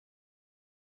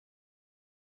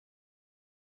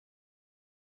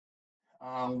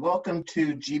Welcome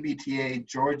to GBTA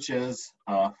Georgia's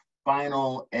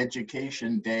final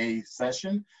Education Day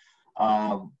session.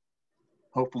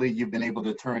 Hopefully you've been able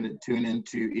to tune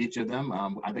into each of them.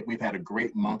 I think we've had a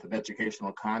great month of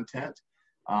educational content.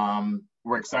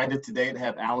 We're excited today to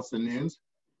have Allison Nunes,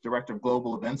 Director of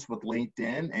Global Events with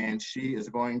LinkedIn, and she is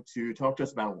going to talk to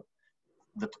us about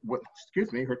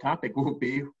her topic will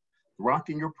be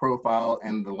rocking your profile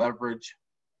and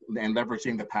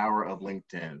leveraging the power of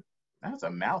LinkedIn. That's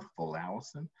a mouthful,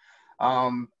 Allison.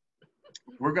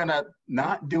 We're gonna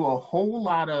not do a whole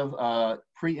lot of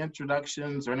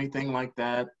pre-introductions or anything like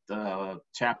that,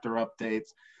 chapter updates.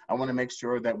 I wanna make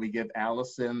sure that we give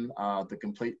Allison the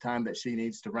complete time that she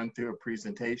needs to run through a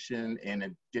presentation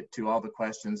and get to all the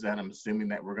questions that I'm assuming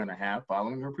that we're gonna have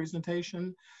following her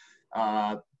presentation.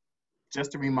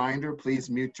 Just a reminder, please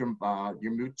mute your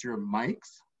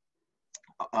mics.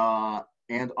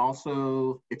 And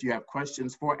also, if you have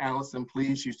questions for Allison,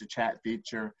 please use the chat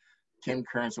feature. Kim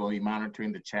Kearns will be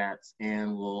monitoring the chats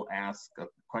and will ask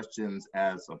questions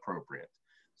as appropriate.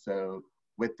 So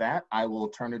with that, I will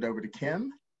turn it over to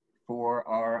Kim for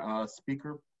our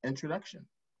speaker introduction.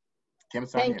 Kim,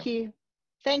 it's on you. Thank you.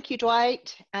 Thank you,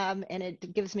 Dwight. And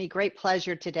it gives me great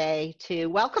pleasure today to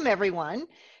welcome everyone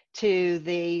to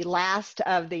the last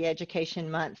of the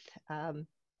Education Month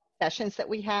sessions that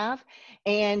we have,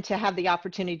 and to have the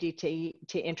opportunity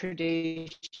to introduce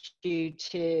you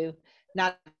to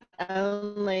not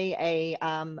only a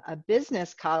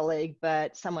business colleague,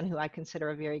 but someone who I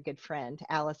consider a very good friend.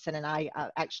 Allison and I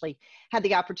actually had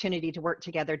the opportunity to work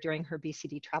together during her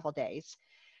BCD travel days.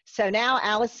 So now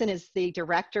Allison is the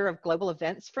Director of Global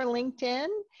Events for LinkedIn,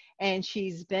 and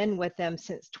she's been with them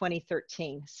since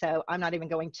 2013. So I'm not even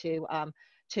going to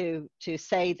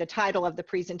say the title of the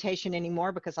presentation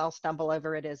anymore because I'll stumble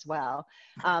over it as well.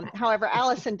 However,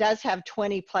 Allison does have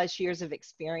 20+ years of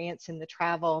experience in the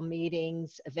travel,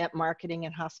 meetings, event marketing,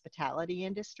 and hospitality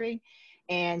industry.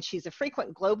 And she's a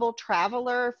frequent global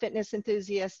traveler, fitness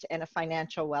enthusiast, and a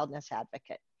financial wellness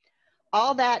advocate.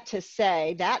 All that to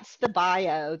say, that's the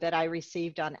bio that I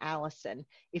received on Allison.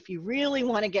 If you really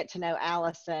want to get to know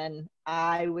Allison,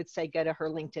 I would say go to her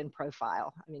LinkedIn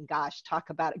profile. I mean, gosh, talk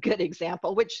about a good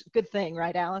example, which good thing,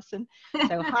 right, Allison?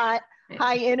 So high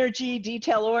energy,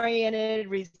 detail-oriented,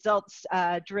 results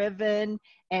driven.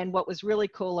 And what was really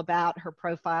cool about her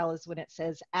profile is when it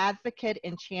says advocate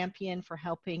and champion for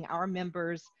helping our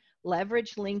members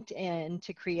leverage LinkedIn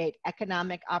to create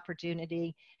economic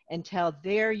opportunity and tell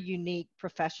their unique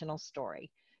professional story.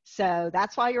 So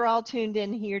that's why you're all tuned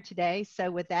in here today.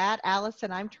 So with that, Allison,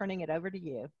 I'm turning it over to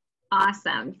you.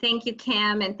 Awesome. Thank you,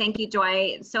 Kim, and thank you,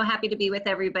 Dwight. So happy to be with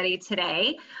everybody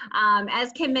today.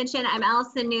 As Kim mentioned, I'm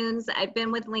Allison Nunes. I've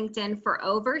been with LinkedIn for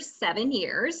over 7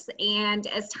 years. And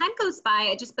as time goes by,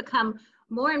 I just become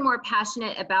more and more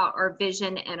passionate about our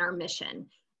vision and our mission.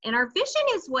 And our vision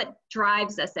is what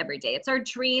drives us every day. It's our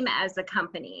dream as a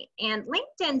company. And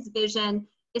LinkedIn's vision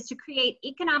is to create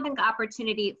economic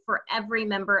opportunity for every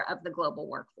member of the global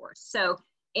workforce. So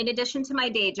in addition to my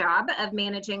day job of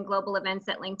managing global events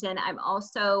at LinkedIn, I'm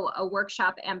also a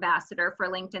workshop ambassador for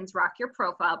LinkedIn's Rock Your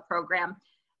Profile program.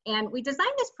 And we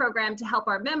designed this program to help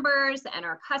our members and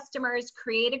our customers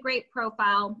create a great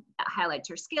profile that highlights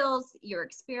your skills, your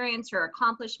experience, your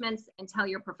accomplishments, and tell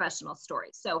your professional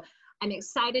stories. So I'm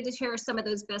excited to share some of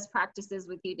those best practices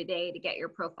with you today to get your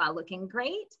profile looking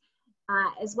great,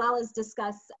 as well as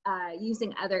discuss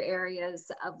using other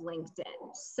areas of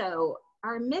LinkedIn. So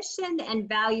our mission and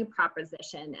value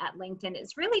proposition at LinkedIn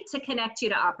is really to connect you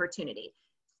to opportunity.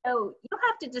 So you'll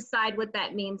have to decide what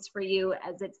that means for you,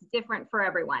 as it's different for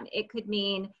everyone. It could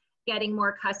mean getting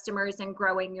more customers and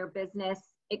growing your business.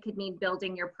 It could mean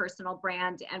building your personal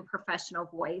brand and professional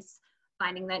voice,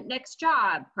 finding that next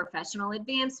job, professional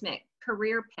advancement,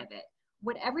 career pivot.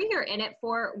 Whatever you're in it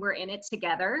for, we're in it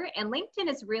together. And LinkedIn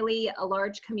is really a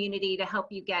large community to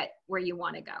help you get where you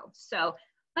want to go. So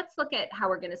let's look at how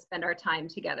we're going to spend our time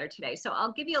together today. So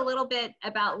I'll give you a little bit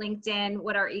about LinkedIn,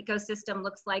 what our ecosystem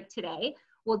looks like today.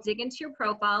 We'll dig into your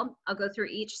profile. I'll go through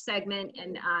each segment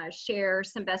and share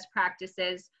some best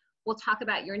practices. We'll talk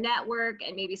about your network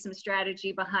and maybe some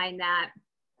strategy behind that,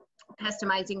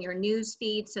 customizing your news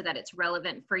feed so that it's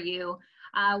relevant for you.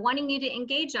 Wanting you to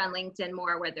engage on LinkedIn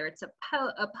more, whether it's a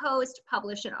post,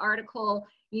 publish an article,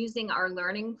 using our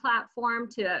learning platform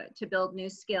to build new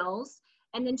skills.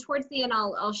 And then towards the end,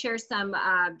 I'll share some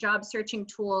job searching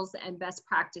tools and best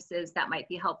practices that might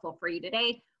be helpful for you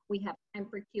today. We have time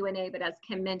for Q&A, but as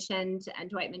Kim mentioned and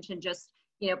Dwight mentioned, just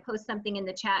post something in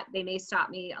the chat. They may stop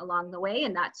me along the way,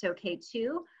 and that's okay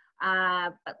too.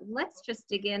 But let's just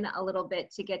dig in a little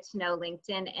bit to get to know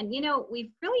LinkedIn. And you know,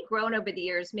 we've really grown over the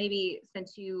years, maybe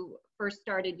since you first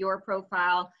started your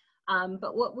profile.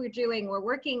 But what we're doing, we're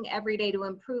working every day to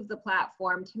improve the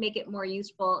platform to make it more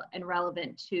useful and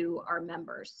relevant to our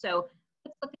members. So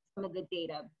let's look at some of the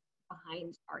data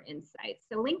behind our insights.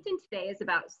 So LinkedIn today is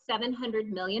about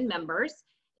 700 million members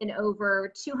in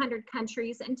over 200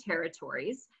 countries and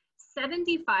territories.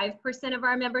 75% of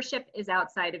our membership is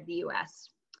outside of the US.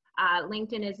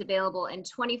 LinkedIn is available in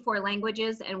 24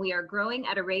 languages, and we are growing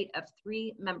at a rate of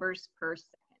 3 members per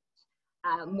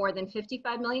second. More than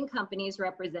 55 million companies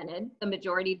represented. The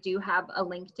majority do have a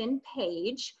LinkedIn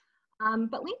page.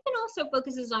 But LinkedIn also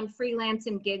focuses on freelance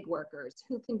and gig workers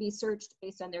who can be searched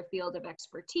based on their field of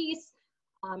expertise.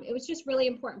 It was just really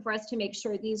important for us to make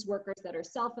sure these workers that are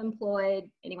self-employed,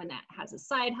 anyone that has a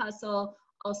side hustle,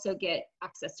 also get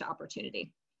access to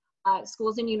opportunity.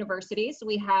 Schools and universities,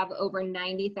 we have over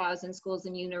 90,000 schools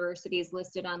and universities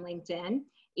listed on LinkedIn.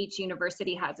 Each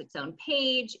university has its own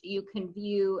page. You can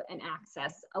view and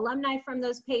access alumni from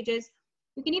those pages.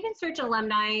 You can even search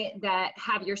alumni that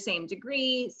have your same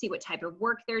degree, see what type of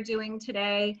work they're doing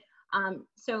today.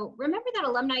 So remember that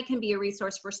alumni can be a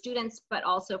resource for students, but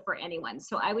also for anyone.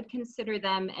 So I would consider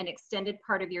them an extended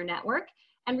part of your network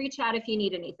and reach out if you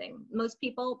need anything. Most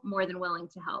people more than willing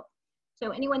to help. So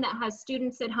anyone that has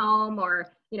students at home or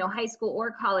high school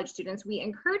or college students, we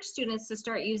encourage students to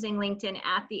start using LinkedIn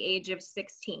at the age of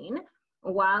 16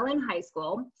 while in high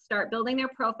school, start building their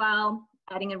profile,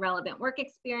 adding in relevant work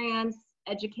experience,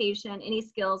 education, any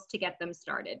skills to get them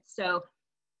started. So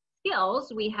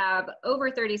skills, we have over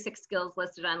 36 skills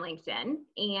listed on LinkedIn.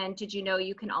 And did you know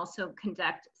you can also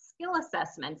conduct skill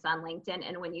assessments on LinkedIn?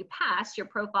 And when you pass, your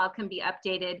profile can be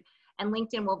updated and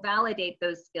LinkedIn will validate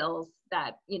those skills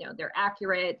that they're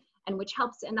accurate, and which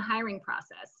helps in the hiring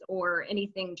process or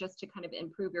anything just to kind of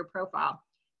improve your profile.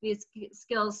 These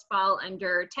skills fall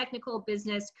under technical,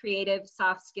 business, creative,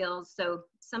 soft skills. So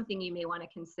something you may want to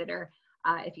consider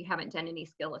if you haven't done any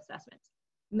skill assessments.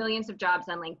 Millions of jobs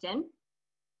on LinkedIn,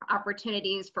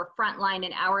 opportunities for frontline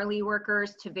and hourly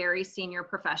workers to very senior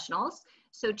professionals.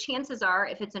 So chances are,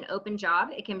 if it's an open job,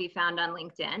 it can be found on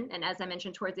LinkedIn. And as I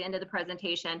mentioned towards the end of the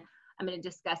presentation, I'm going to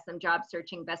discuss some job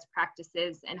searching best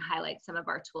practices and highlight some of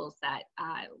our tools that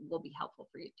will be helpful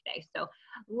for you today. So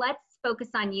let's focus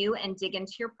on you and dig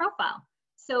into your profile.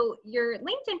 So your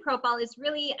LinkedIn profile is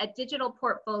really a digital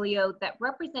portfolio that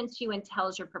represents you and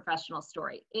tells your professional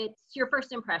story. It's your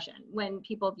first impression when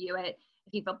people view it.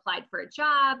 If you've applied for a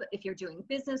job, if you're doing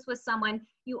business with someone,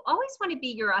 you always want to be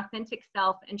your authentic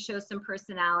self and show some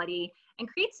personality and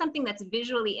create something that's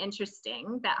visually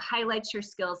interesting that highlights your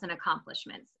skills and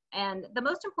accomplishments. And the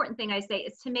most important thing I say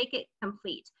is to make it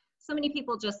complete. So many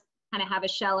people just kind of have a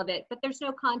shell of it, but there's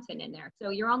no content in there. So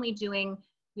you're only doing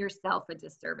yourself a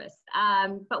disservice.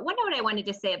 But one note I wanted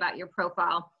to say about your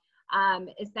profile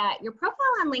is that your profile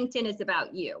on LinkedIn is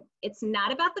about you. It's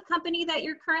not about the company that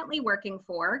you're currently working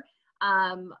for.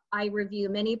 I review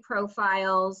many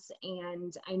profiles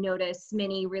and I notice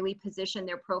many really position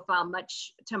their profile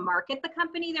much to market the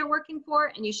company they're working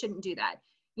for, and you shouldn't do that.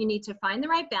 You need to find the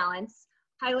right balance,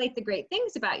 highlight the great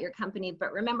things about your company,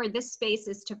 but remember this space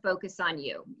is to focus on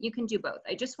you. You can do both.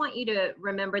 I just want you to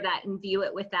remember that and view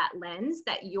it with that lens,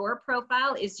 that your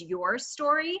profile is your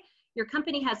story. Your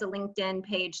company has a LinkedIn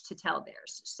page to tell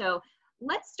theirs. So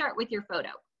let's start with your photo.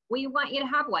 We want you to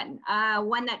have one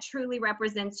that truly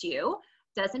represents you.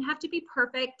 Doesn't have to be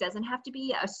perfect, doesn't have to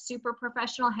be a super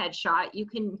professional headshot. You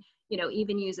can,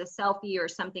 even use a selfie or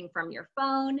something from your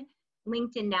phone.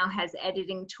 LinkedIn now has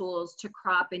editing tools to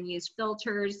crop and use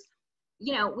filters.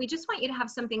 We just want you to have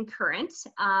something current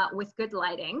with good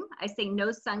lighting. I say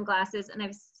no sunglasses, and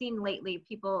I've seen lately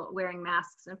people wearing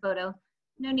masks in photo.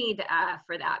 No need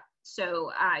for that.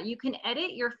 So you can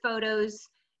edit your photos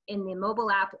in the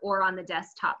mobile app or on the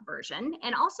desktop version,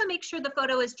 and also make sure the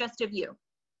photo is just of you,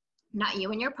 not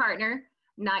you and your partner,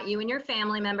 not you and your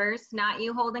family members, not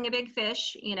you holding a big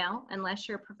fish, unless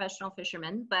you're a professional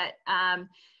fisherman. But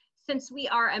since we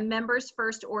are a members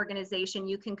first organization,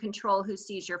 you can control who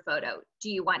sees your photo. Do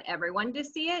you want everyone to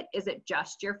see it? Is it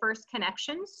just your first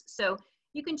connections? So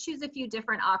you can choose a few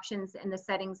different options in the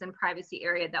settings and privacy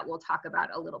area that we'll talk about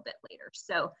a little bit later.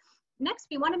 So next,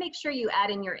 we want to make sure you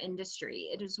add in your industry.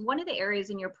 It is one of the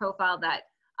areas in your profile that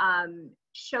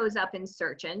shows up in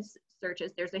searches.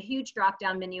 There's a huge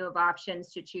drop-down menu of options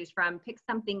to choose from. Pick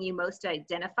something you most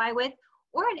identify with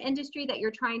or an industry that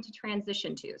you're trying to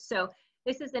transition to. So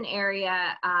this is an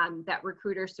area that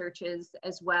recruiter searches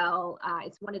as well.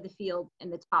 It's one of the fields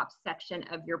in the top section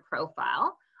of your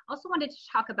profile. Also wanted to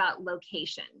talk about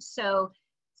location. So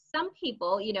some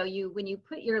people, you know, when you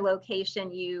put your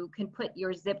location, you can put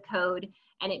your zip code,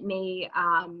 and it may,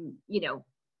 you know,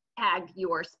 tag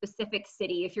your specific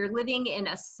city. If you're living in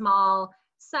a small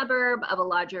suburb of a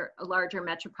larger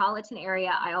metropolitan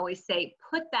area, I always say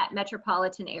put that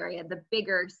metropolitan area, the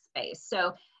bigger space.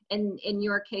 So in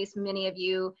your case, many of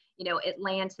you, you know,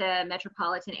 Atlanta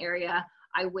metropolitan area,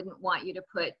 I wouldn't want you to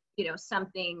put, you know,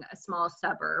 a small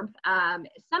suburb.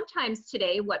 Sometimes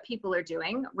today, what people are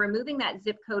doing, removing that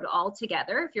zip code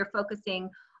altogether, if you're focusing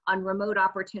on remote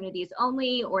opportunities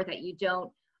only, or that you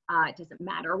don't, it doesn't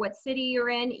matter what city you're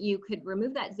in, you could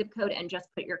remove that zip code and just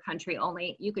put your country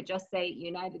only. You could just say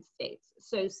United States.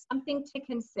 So something to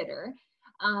consider.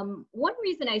 One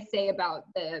reason I say about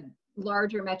the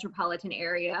larger metropolitan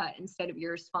area instead of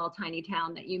your small tiny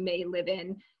town that you may live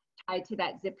in tied to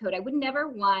that zip code, I would never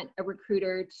want a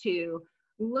recruiter to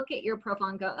look at your profile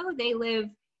and go, oh, they live,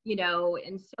 you know,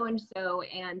 in so-and-so,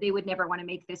 and they would never want to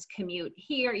make this commute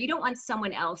here. You don't want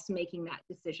someone else making that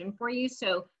decision for you.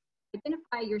 So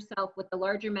identify yourself with the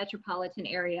larger metropolitan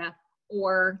area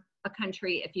or a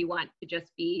country if you want to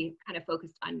just be kind of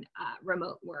focused on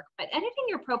remote work. But editing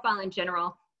your profile in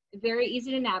general, very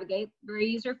easy to navigate, very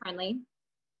user-friendly.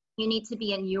 You need to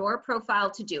be in your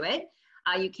profile to do it.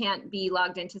 You can't be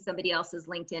logged into somebody else's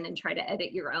LinkedIn and try to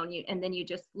edit your own, and then you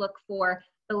just look for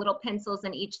the little pencils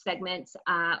in each segment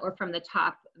or from the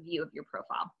top view of your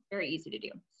profile. Very easy to do.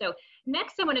 So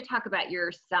next I want to talk about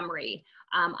your summary.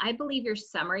 I believe your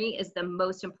summary is the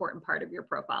most important part of your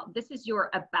profile. This is your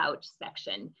about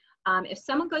section. If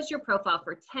someone goes to your profile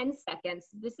for 10 seconds,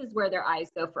 this is where their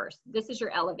eyes go first. This is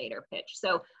your elevator pitch.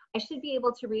 So I should be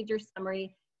able to read your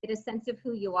summary, get a sense of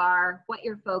who you are, what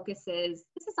your focus is.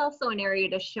 This is also an area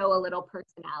to show a little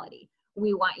personality.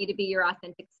 We want you to be your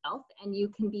authentic self, and you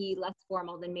can be less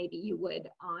formal than maybe you would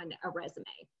on a resume.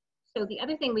 So the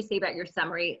other thing we say about your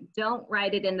summary, don't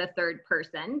write it in the third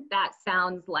person. That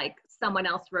sounds like someone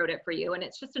else wrote it for you, and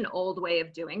it's just an old way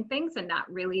of doing things and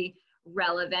not really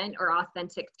relevant or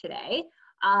authentic today.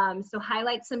 So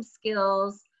highlight some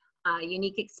skills,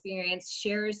 unique experience,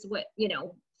 shares what, you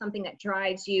know, something that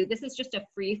drives you. This is just a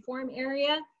free form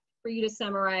area for you to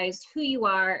summarize who you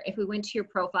are if we went to your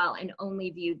profile and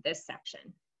only viewed this section.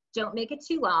 Don't make it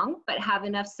too long, but have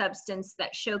enough substance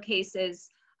that showcases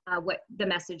what the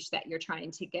message that you're trying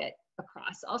to get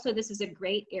across. Also, this is a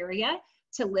great area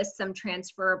to list some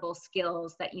transferable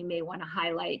skills that you may want to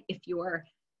highlight if your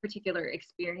particular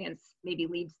experience maybe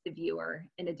leads the viewer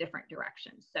in a different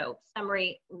direction. So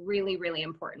summary, really, really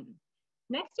important.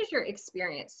 Next is your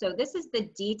experience. So this is the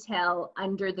detail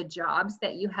under the jobs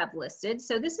that you have listed.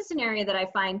 So this is an area that I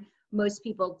find most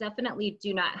people definitely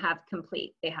do not have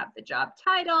complete. They have the job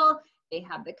title, they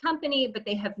have the company, but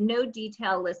they have no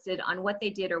detail listed on what they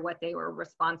did or what they were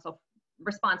responsible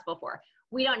for.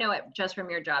 We don't know it just from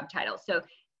your job title. So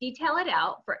detail it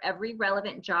out for every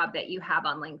relevant job that you have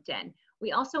on LinkedIn.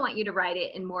 We also want you to write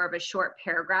it in more of a short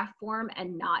paragraph form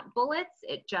and not bullets.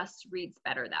 It just reads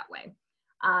better that way.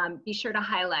 Be sure to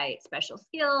highlight special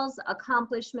skills,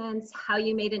 accomplishments, how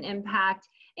you made an impact,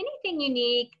 anything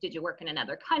unique. Did you work in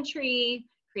another country?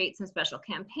 Create some special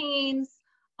campaigns,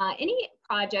 any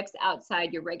projects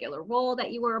outside your regular role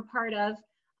that you were a part of.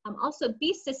 Also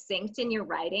be succinct in your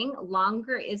writing.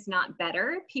 Longer is not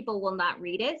better. People will not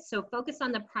read it. So focus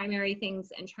on the primary things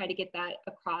and try to get that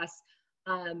across.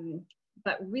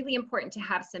 But really important to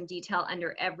have some detail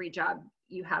under every job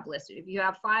you have listed. If you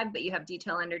have 5, but you have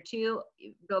detail under 2,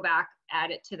 go back,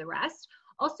 add it to the rest.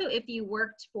 Also, if you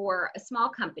worked for a small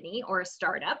company or a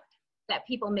startup that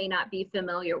people may not be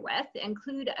familiar with,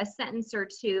 include a sentence or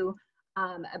 2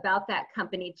 about that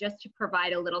company just to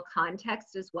provide a little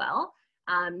context as well.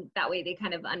 That way they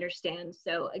kind of understand.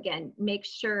 So again, make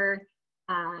sure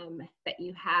that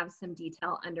you have some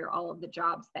detail under all of the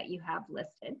jobs that you have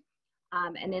listed.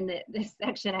 And in this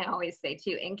section, I always say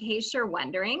too, in case you're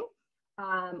wondering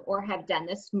or have done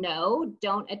this, no,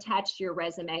 don't attach your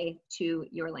resume to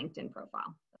your LinkedIn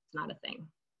profile. That's not a thing.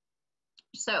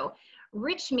 So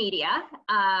rich media,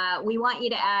 we want you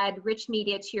to add rich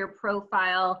media to your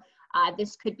profile.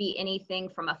 This could be anything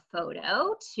from a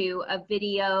photo to a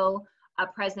video, a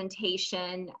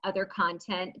presentation, other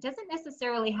content. It doesn't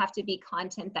necessarily have to be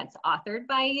content that's authored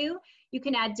by you. You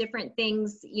can add different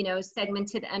things, you know,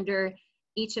 segmented under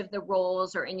each of the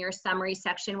roles or in your summary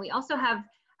section. We also have,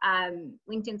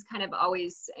 LinkedIn's kind of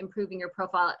always improving your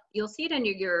profile. You'll see it under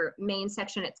your main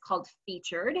section. It's called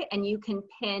featured, and you can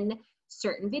pin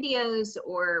certain videos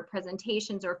or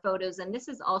presentations or photos. And this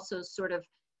is also sort of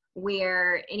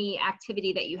where any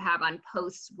activity that you have on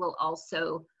posts will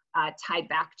also tie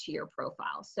back to your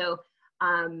profile. So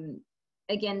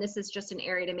Again, this is just an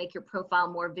area to make your profile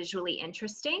more visually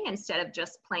interesting instead of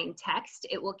just plain text.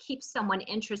 It will keep someone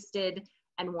interested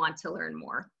and want to learn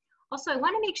more. Also, I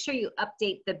want to make sure you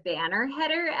update the banner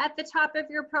header at the top of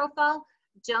your profile.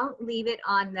 Don't leave it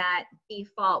on that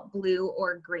default blue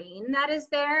or green that is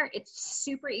there. It's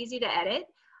super easy to edit.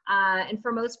 And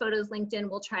for most photos, LinkedIn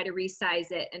will try to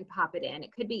resize it and pop it in.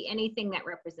 It could be anything that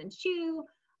represents you,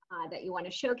 that you want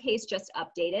to showcase, just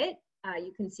update it.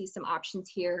 You can see some options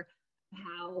here,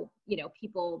 how, you know,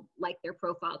 people like their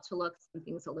profile to look. Some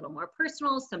things a little more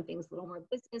personal, some things a little more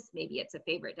business. Maybe it's a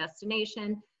favorite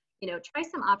destination. You know, try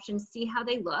some options, see how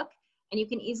they look, and you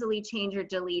can easily change or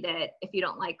delete it if you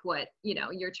don't like what, you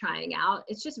know, you're trying out.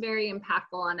 It's just very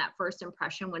impactful on that first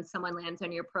impression when someone lands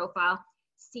on your profile,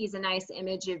 sees a nice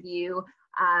image of you,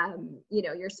 you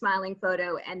know, your smiling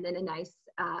photo, and then a nice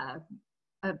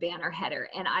a banner header.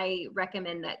 And I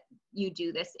recommend that you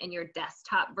do this in your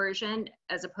desktop version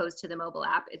as opposed to the mobile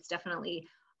app. It's definitely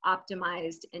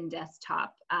optimized in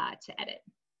desktop to edit.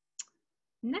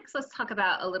 Next, let's talk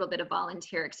about a little bit of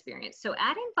volunteer experience. So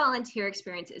adding volunteer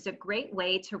experience is a great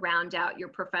way to round out your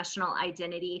professional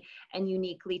identity and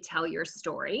uniquely tell your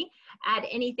story. Add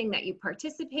anything that you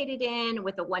participated in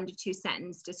with a 1 to 2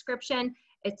 sentence description.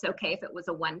 It's okay if it was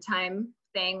a one-time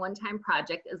thing, one-time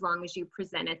project, as long as you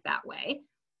present it that way.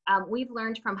 We've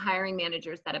learned from hiring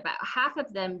managers that about half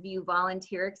of them view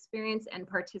volunteer experience and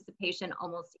participation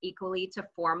almost equally to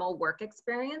formal work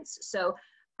experience. So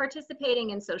participating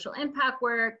in social impact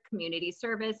work, community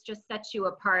service just sets you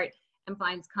apart and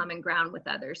finds common ground with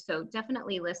others. So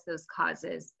definitely list those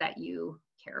causes that you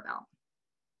care about.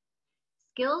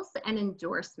 Skills and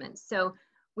endorsements. So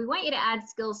we want you to add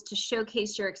skills to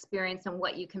showcase your experience and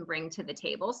what you can bring to the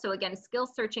table. So again, skill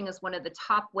searching is one of the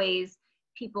top ways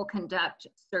people conduct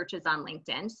searches on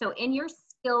LinkedIn. So in your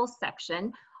skills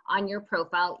section on your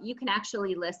profile, you can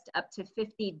actually list up to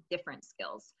 50 different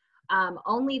skills.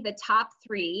 Only the top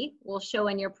 3 will show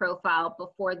in your profile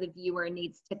before the viewer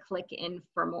needs to click in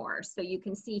for more. So you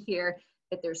can see here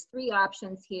that there's 3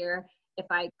 options here. If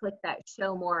I click that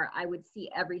show more, I would see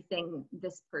everything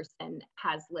this person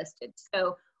has listed.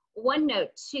 So one note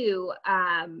too,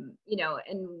 you know,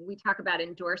 and we talk about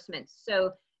endorsements.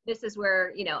 So this is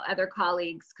where, you know, other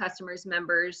colleagues, customers,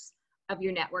 members of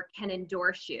your network can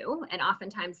endorse you. And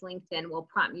oftentimes LinkedIn will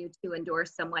prompt you to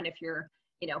endorse someone if you're,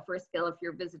 you know, for a skill, if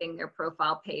you're visiting their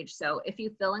profile page. So if you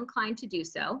feel inclined to do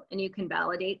so, and you can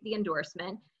validate the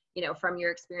endorsement, you know, from your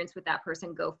experience with that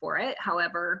person, go for it.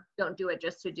 However, don't do it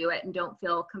just to do it, and don't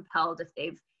feel compelled if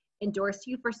they've endorsed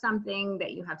you for something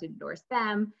that you have to endorse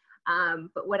them.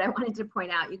 But what I wanted to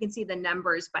point out, you can see the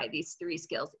numbers by these 3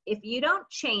 skills. If you don't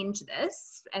change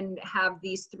this and have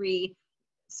these 3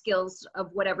 skills of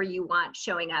whatever you want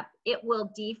showing up, it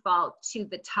will default to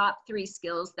the top 3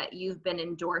 skills that you've been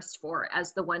endorsed for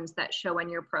as the ones that show in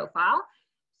your profile.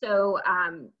 So,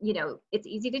 you know, it's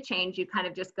easy to change. You kind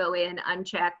of just go in,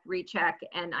 uncheck, recheck.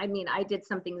 And I mean, I did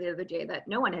something the other day that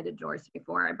no one had endorsed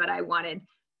before, but I wanted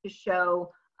to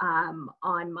show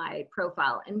on my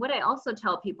profile. And what I also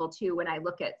tell people too, when I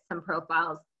look at some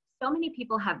profiles, so many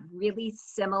people have really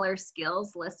similar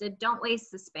skills listed. Don't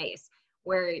waste the space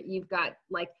where you've got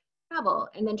like travel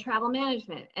and then travel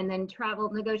management and then travel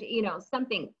negotiation, you know,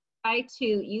 something. Try to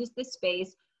use the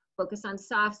space, focus on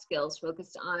soft skills,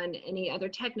 focus on any other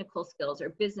technical skills or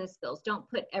business skills. Don't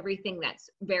put everything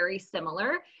that's very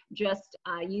similar. Just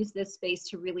use this space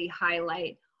to really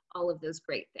highlight all of those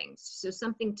great things. So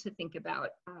something to think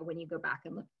about when you go back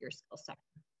and look at your skill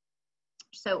section.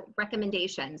 So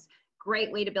recommendations,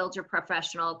 great way to build your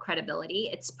professional credibility.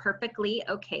 It's perfectly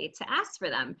okay to ask for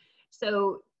them.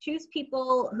 So choose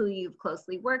people who you've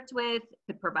closely worked with,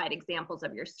 could provide examples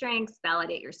of your strengths,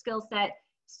 validate your skill set.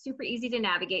 Super easy to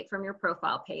navigate from your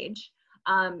profile page.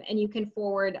 And you can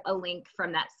forward a link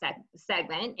from that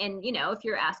segment. And, you know, if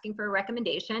you're asking for a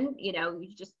recommendation, you know,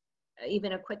 you just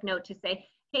even a quick note to say,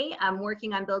 hey, I'm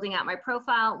working on building out my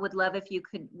profile. Would love if you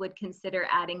would consider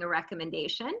adding a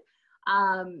recommendation.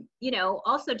 You know,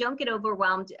 also don't get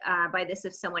overwhelmed by this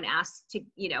if someone asks to,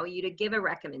 you know, you to give a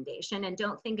recommendation, and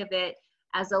don't think of it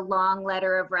as a long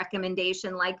letter of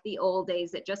recommendation like the old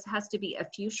days. It just has to be a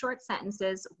few short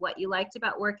sentences, what you liked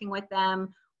about working with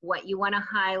them, what you want to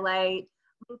highlight.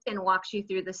 LinkedIn walks you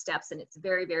through the steps, and it's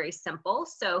very, very simple.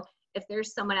 So if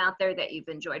there's someone out there that you've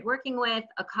enjoyed working with,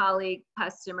 a colleague,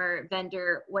 customer,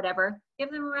 vendor, whatever,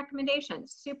 give them a recommendation.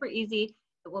 Super easy.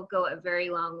 It will go a very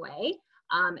long way.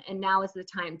 And now is the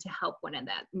time to help one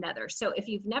another. So if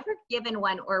you've never given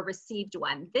one or received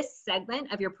one, this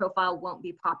segment of your profile won't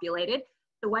be populated.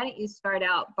 So why don't you start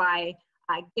out by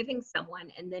giving someone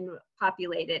and then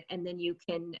populate it, and then you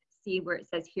can see where it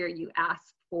says here you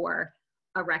asked for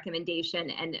a recommendation,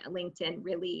 and LinkedIn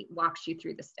really walks you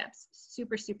through the steps.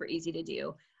 Super, super easy to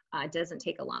do. It doesn't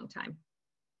take a long time.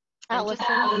 Allison?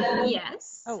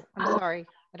 Yes. Oh, I'm sorry.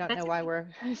 I don't know why we're,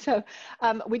 so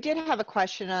we did have a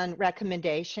question on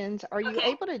recommendations. Are you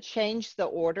able to change the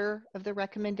order of the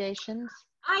recommendations?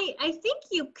 I think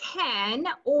you can,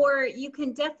 or you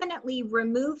can definitely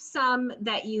remove some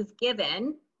that you've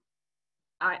given.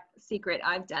 Secret,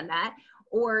 I've done that.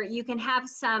 Or you can have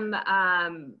some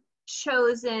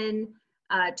chosen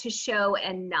to show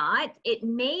and not. It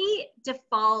may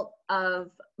default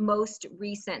of most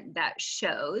recent that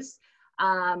shows,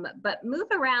 but move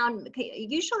around.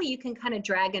 Usually you can kind of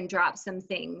drag and drop some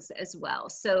things as well.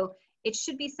 So it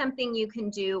should be something you can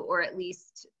do, or at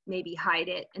least maybe hide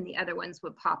it and the other ones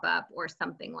would pop up or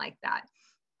something like that.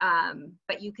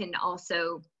 But you can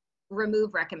also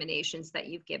remove recommendations that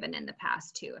you've given in the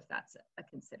past too, if that's a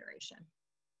consideration.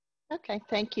 Okay,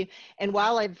 thank you. And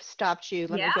while I've stopped you,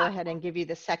 let me go ahead and give you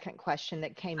the second question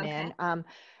that came in.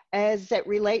 As it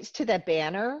relates to the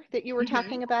banner that you were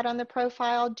talking about on the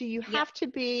profile, do you have to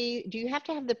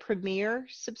have the Premier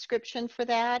subscription for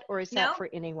that, or is that for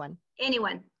anyone?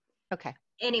 Anyone. Okay.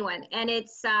 Anyone. And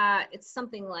it's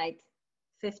something like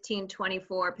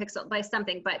 1524 pixel by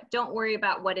something, but don't worry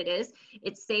about what it is.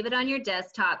 It's save it on your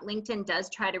desktop. LinkedIn does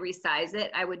try to resize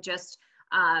it. I would just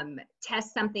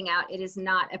test something out. It is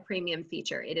not a premium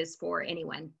feature. It is for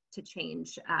anyone to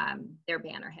change their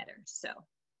banner header. So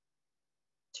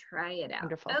try it out.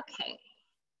 Wonderful. Okay.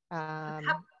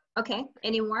 Okay.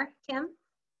 Any more, Kim?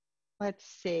 Let's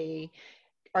see.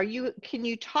 Can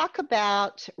you talk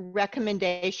about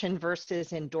recommendation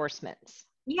versus endorsements?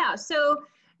 Yeah. So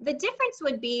the difference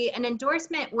would be an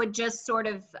endorsement would just sort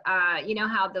of, you know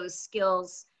how those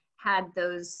skills had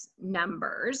those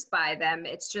numbers by them.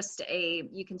 It's just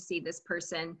you can see this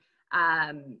person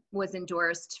was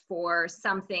endorsed for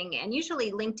something, and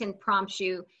usually LinkedIn prompts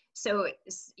you. So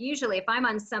usually if I'm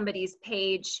on somebody's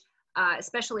page,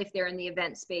 especially if they're in the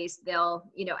event space, they'll,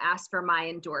 ask for my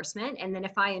endorsement. And then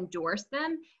if I endorse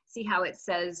them, see how it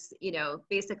says,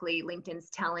 basically LinkedIn's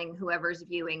telling whoever's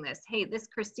viewing this, hey, this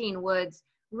Christine Woods,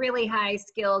 really high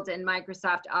skilled in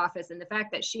Microsoft Office. And the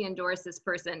fact that she endorsed this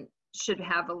person should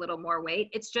have a little more weight.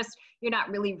 It's just, you're not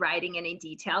really writing any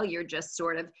detail. You're just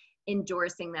sort of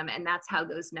endorsing them. And that's how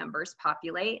those numbers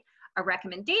populate. A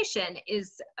recommendation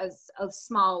is a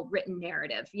small written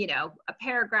narrative, a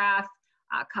paragraph,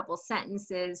 a couple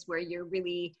sentences where you're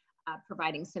really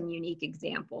providing some unique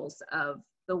examples of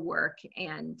the work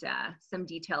and some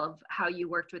detail of how you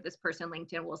worked with this person.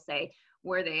 LinkedIn will say,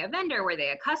 were they a vendor? Were they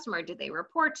a customer? Did they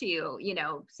report to you?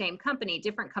 Same company,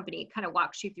 different company. It kind of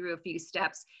walks you through a few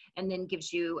steps and then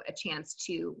gives you a chance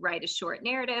to write a short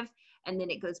narrative. And then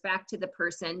it goes back to the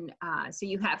person. So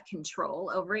you have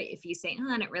control over it. If you say,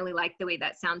 oh, I don't really like the way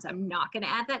that sounds, I'm not going to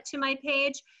add that to my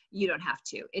page. You don't have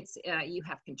to. It's you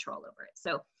have control over it.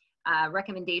 So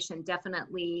recommendation,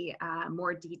 definitely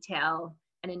more detail,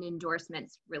 and an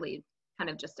endorsement's really kind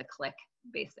of just a click,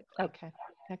 basically. Okay.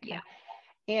 Yeah.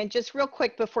 And just real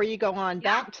quick before you go on,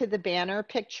 back to the banner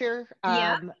picture.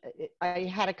 I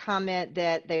had a comment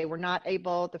that they were not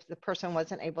able, the person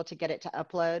wasn't able to get it to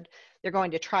upload. They're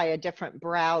going to try a different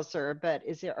browser, but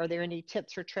are there any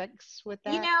tips or tricks with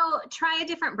that? Try a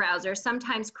different browser.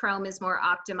 Sometimes Chrome is more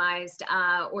optimized,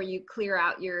 or you clear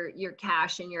out your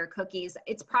cache and your cookies.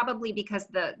 It's probably because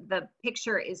the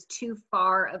picture is too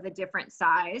far of a different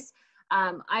size.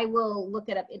 I will look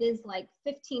it up. It is like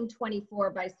 1524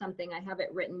 by something. I have it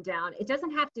written down. It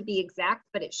doesn't have to be exact,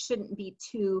 but it shouldn't be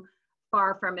too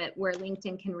far from it where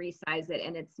LinkedIn can resize it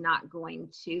and it's not going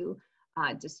to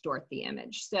distort the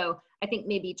image. So I think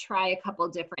maybe try a couple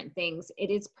different things. It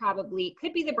is probably,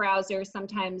 could be the browser.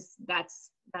 Sometimes that's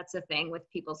a thing with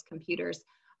people's computers.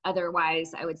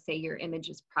 Otherwise, I would say your image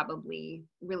is probably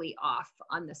really off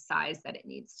on the size that it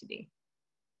needs to be.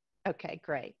 Okay,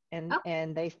 great. And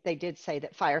they did say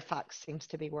that Firefox seems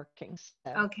to be working.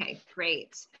 So. Okay,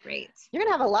 great. We're gonna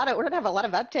have a lot of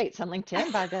updates on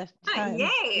LinkedIn by the time.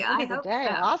 Yay! I hope so.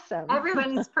 Awesome.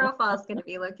 Everyone's profile is going to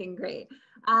be looking great.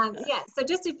 So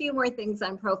just a few more things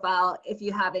on profile. If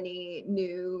you have any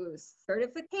new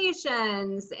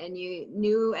certifications and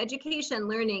new education,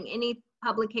 learning, any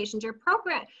publications, your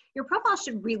profile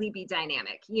should really be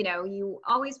dynamic. You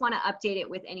always want to update it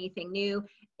with anything new,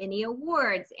 any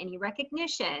awards, any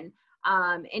recognition,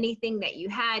 anything that you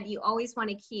had. You always want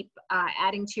to keep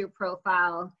adding to your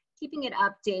profile, keeping it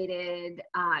updated,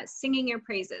 singing your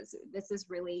praises. This is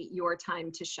really your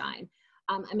time to shine.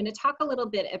 I'm going to talk a little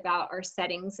bit about our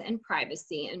settings and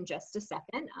privacy in just a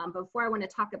second. Before I want to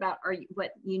talk about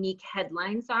what unique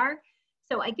headlines are.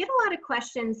 So I get a lot of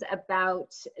questions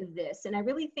about this, and I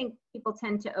really think people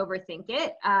tend to overthink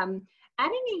it.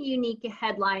 Adding a unique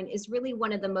headline is really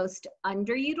one of the most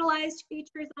underutilized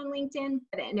features on LinkedIn,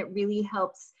 and it really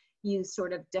helps you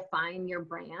sort of define your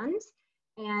brand.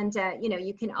 And you know,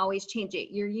 you can always change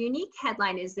it. Your unique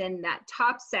headline is in that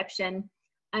top section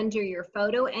under your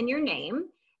photo and your name.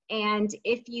 And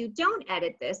if you don't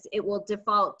edit this, it will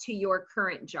default to your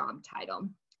current job title.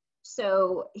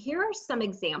 So here are some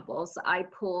examples I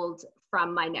pulled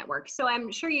from my network. So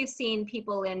I'm sure you've seen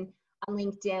people on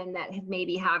LinkedIn that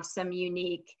maybe have some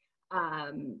unique,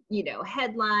 you know,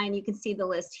 headline. You can see the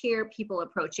list here. People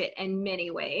approach it in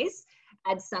many ways.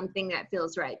 Add something that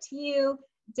feels right to you.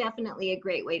 Definitely a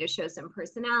great way to show some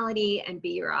personality and be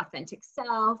your authentic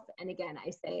self. And again,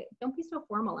 I say, don't be so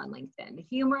formal on LinkedIn.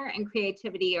 Humor and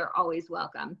creativity are always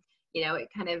welcome. You know, it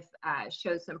kind of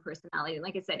shows some personality. And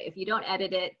like I said, if you don't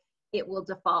edit it, it will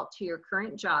default to your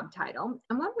current job title.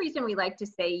 And one reason we like to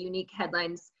say unique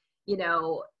headlines, you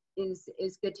know, is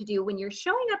good to do when you're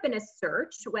showing up in a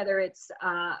search, whether it's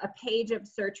a page of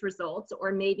search results,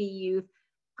 or maybe you've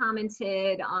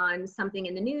commented on something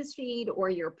in the newsfeed, or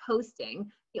you're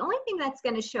posting. The only thing that's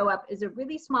going to show up is a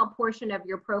really small portion of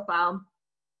your profile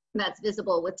that's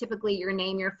visible, with typically your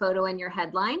name, your photo, and your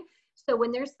headline. So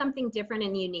when there's something different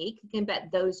and unique, you can bet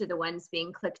those are the ones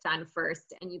being clicked on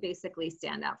first, and you basically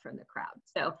stand out from the crowd.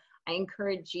 So I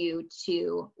encourage you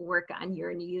to work on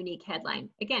your unique headline.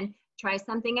 Again, try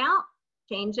something out,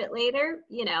 change it later.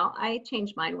 You know, I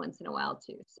change mine once in a while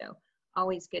too. So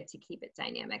always good to keep it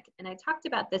dynamic. And I talked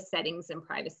about the settings and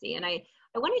privacy, and I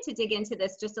wanted to dig into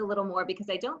this just a little more because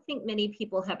I don't think many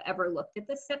people have ever looked at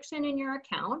this section in your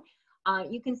account.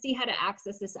 You can see how to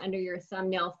access this under your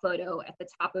thumbnail photo at the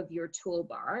top of your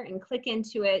toolbar, and click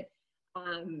into it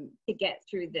to get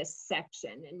through this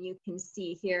section. And you can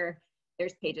see here,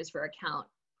 there's pages for account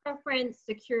preference,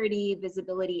 security,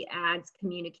 visibility, ads,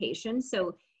 communication.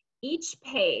 So each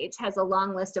page has a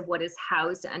long list of what is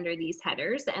housed under these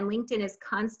headers, and LinkedIn is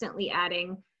constantly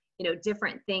adding, you know,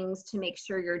 different things to make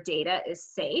sure your data is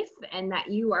safe and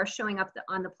that you are showing up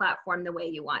on the platform the way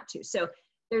you want to. So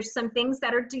there's some things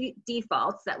that are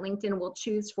defaults that LinkedIn will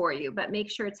choose for you, but make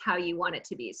sure it's how you want it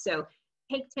to be. So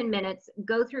take 10 minutes,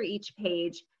 go through each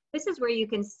page. This is where you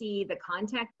can see the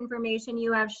contact information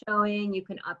you have showing. You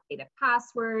can update a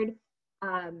password.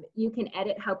 You can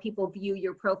edit how people view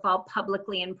your profile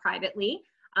publicly and privately.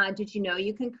 Did you know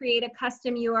you can create a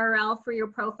custom URL for your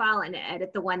profile and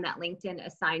edit the one that LinkedIn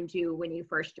assigned you when you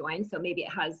first joined? So maybe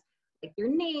it has like your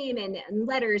name and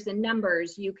letters and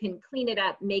numbers. You can clean it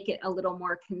up, make it a little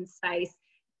more concise,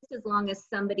 just as long as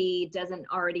somebody doesn't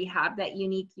already have that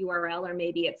unique URL, or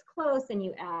maybe it's close and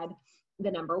you add the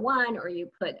number 1, or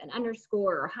you put an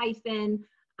underscore or hyphen.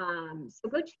 So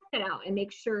go check it out and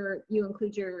make sure you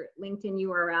include your LinkedIn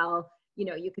URL. You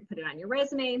know, you could put it on your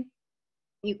resume.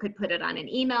 You could put it on an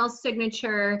email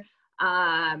signature.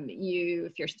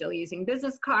 If you're still using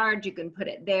business cards, you can put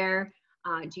it there.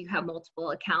 Do you have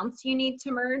multiple accounts you need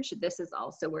to merge? This is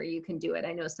also where you can do it.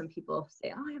 I know some people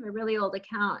say, oh, I have a really old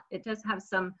account. It does have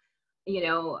some, you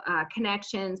know,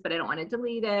 connections, but I don't want to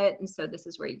delete it. And so this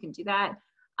is where you can do that.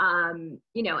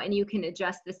 You know, and you can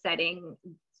adjust the setting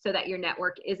so that your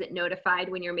network isn't notified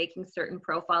when you're making certain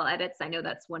profile edits. I know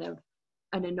that's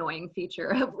an annoying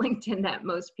feature of LinkedIn that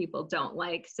most people don't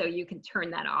like, so you can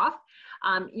turn that off.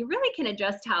 You really can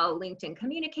adjust how LinkedIn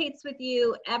communicates with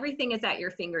you. Everything is at your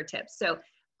fingertips. So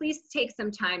please take some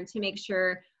time to make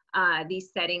sure these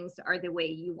settings are the way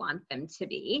you want them to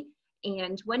be.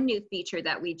 And one new feature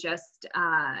that we just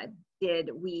did,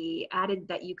 we added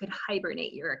that you could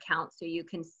hibernate your account, so you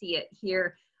can see it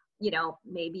here. You know,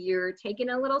 maybe you're taking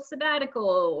a little sabbatical,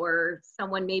 or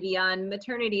someone maybe on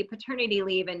maternity, paternity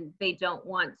leave, and they don't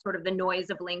want sort of the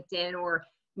noise of LinkedIn or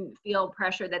feel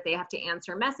pressure that they have to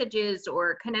answer messages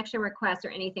or connection requests or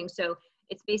anything. So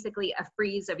it's basically a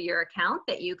freeze of your account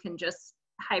that you can just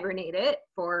hibernate it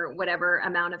for whatever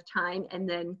amount of time and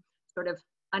then sort of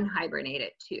unhibernate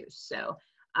it too. So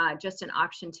just an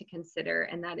option to consider,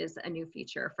 and that is a new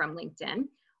feature from LinkedIn.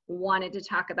 Wanted to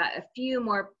talk about a few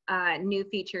more new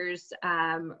features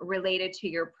related to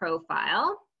your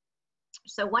profile.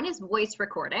 So one is voice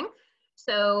recording.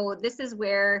 So this is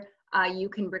where you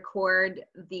can record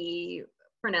the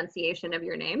pronunciation of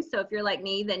your name. So if you're like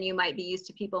me, then you might be used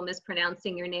to people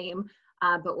mispronouncing your name,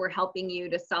 but we're helping you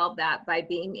to solve that by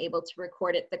being able to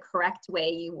record it the correct way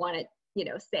you want it, you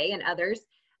know, say in others.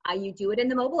 You do it in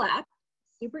the mobile app.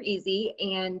 Super easy,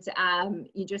 and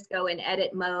you just go in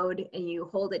edit mode and you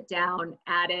hold it down,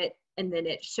 add it, and then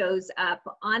it shows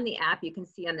up on the app. You can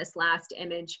see on this last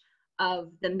image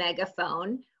of the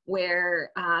megaphone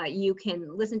where you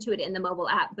can listen to it in the mobile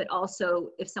app, but also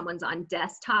if someone's on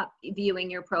desktop viewing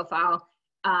your profile,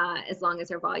 as long as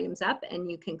their volume's up, and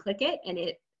you can click it and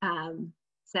it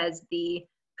says the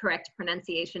correct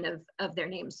pronunciation of their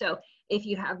name. So if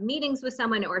you have meetings with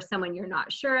someone or someone you're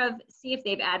not sure of, see if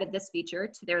they've added this feature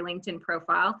to their LinkedIn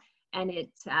profile, and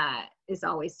it is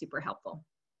always super helpful.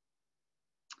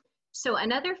 So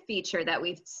another feature that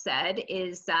we've said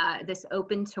is this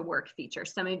open to work feature.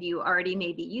 Some of you already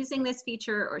may be using this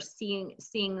feature or seeing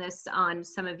this on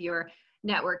some of your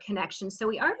network connections. So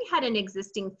we already had an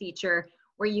existing feature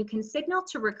where you can signal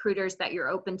to recruiters that you're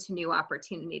open to new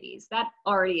opportunities. That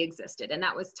already existed, and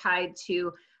that was tied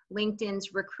to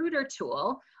LinkedIn's recruiter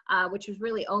tool, which was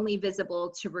really only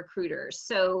visible to recruiters.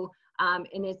 So,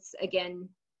 and it's, again,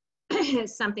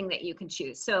 something that you can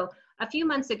choose. So a few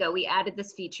months ago, we added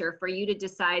this feature for you to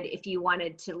decide if you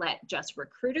wanted to let just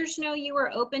recruiters know you were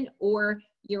open or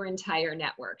your entire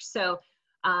network. So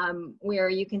where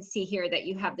you can see here that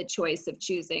you have the choice of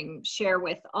choosing share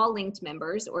with all LinkedIn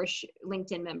members or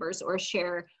LinkedIn members, or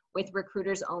share with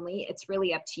recruiters only. It's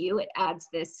really up to you. It adds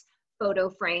this photo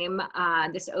frame,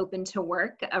 this open to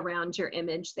work around your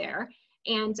image there.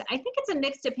 And I think it's a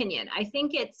mixed opinion. I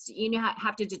think it's, you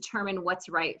have to determine what's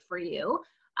right for you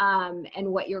and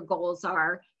what your goals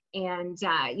are. And,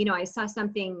 I saw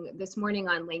something this morning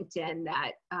on LinkedIn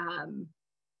that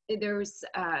there's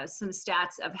some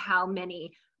stats of how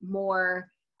many more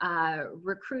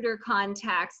recruiter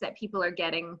contacts that people are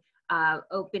getting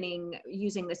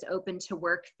using this open to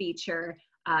work feature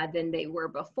than they were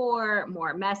before,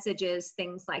 more messages,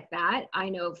 things like that. I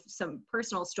know of some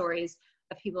personal stories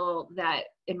of people that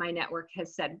in my network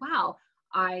has said, wow,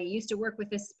 I used to work with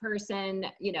this person,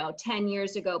 10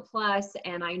 years ago plus,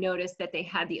 and I noticed that they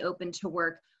had the open to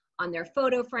work on their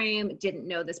photo frame, didn't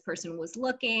know this person was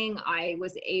looking. I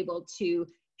was able to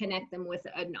connect them with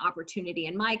an opportunity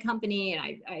in my company,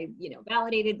 and I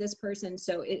validated this person.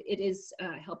 So it is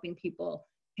helping people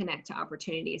connect to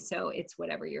opportunities. So it's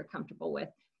whatever you're comfortable with.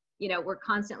 We're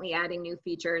constantly adding new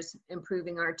features,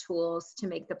 improving our tools to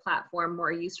make the platform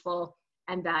more useful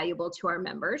and valuable to our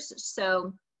members.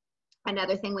 So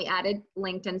another thing, we added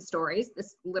LinkedIn stories.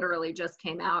 This literally just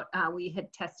came out. We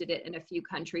had tested it in a few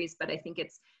countries, but I think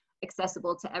it's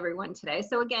accessible to everyone today.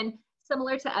 So again,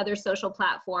 similar to other social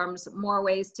platforms, more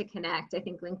ways to connect. I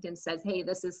think LinkedIn says, hey,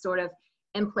 this is sort of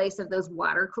in place of those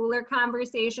water cooler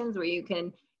conversations where you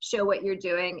can show what you're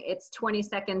doing. It's 20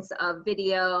 seconds of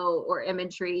video or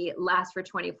imagery, lasts for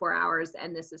 24 hours,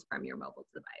 and this is from your mobile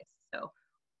device. So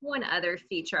one other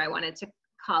feature I wanted to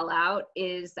call out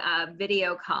is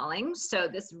video calling. So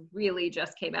this really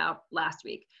just came out last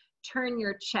week. Turn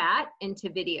your chat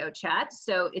into video chat.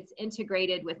 So it's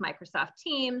integrated with Microsoft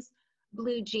Teams,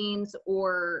 BlueJeans,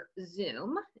 or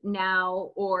Zoom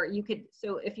now, or you could,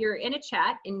 so if you're in a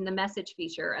chat in the message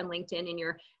feature on LinkedIn and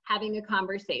you're having a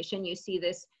conversation, you see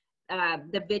this,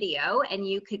 the video, and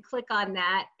you could click on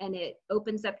that and it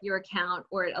opens up your account,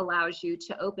 or it allows you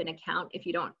to open account if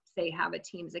you don't, say, have a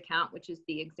Teams account, which is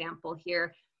the example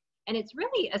here. And it's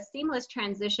really a seamless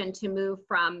transition to move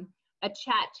from a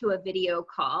chat to a video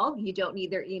call. You don't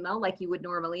need their email like you would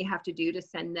normally have to do to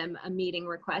send them a meeting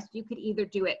request. You could either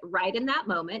do it right in that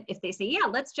moment. If they say, yeah,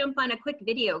 let's jump on a quick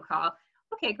video call.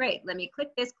 Okay, great. Let me click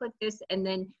this, and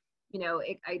then,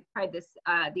 I tried this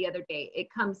the other day. It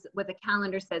comes with a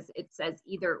calendar, it says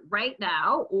either right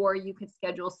now, or you could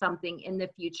schedule something in the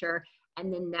future.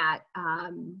 And then that,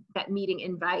 that meeting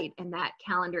invite and that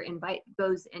calendar invite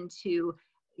goes into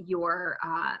your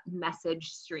message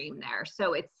stream there.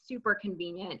 So it's super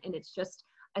convenient, and it's just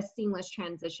a seamless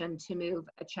transition to move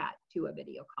a chat to a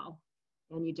video call,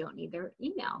 and you don't need their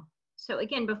email. So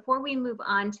again, before we move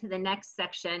on to the next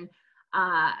section,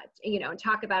 and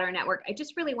talk about our network, I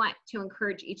just really want to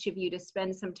encourage each of you to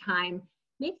spend some time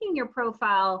making your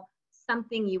profile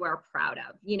something you are proud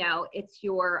of. It's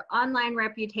your online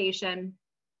reputation,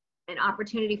 an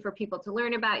opportunity for people to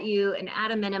learn about you, and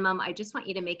at a minimum, I just want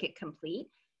you to make it complete.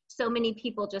 So many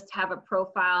people just have a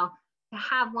profile to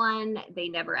have one. They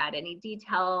never add any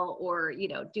detail or,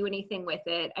 do anything with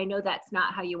it. I know that's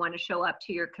not how you want to show up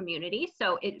to your community.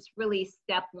 So it's really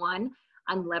step one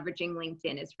on leveraging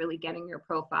LinkedIn, is really getting your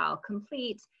profile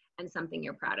complete and something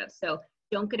you're proud of. So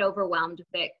don't get overwhelmed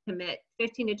with it. Commit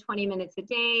 15 to 20 minutes a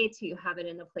day to have it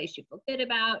in a place you feel good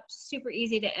about. Super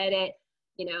easy to edit.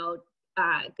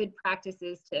 Good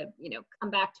practices to,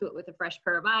 come back to it with a fresh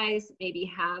pair of eyes, maybe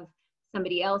have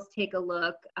somebody else take a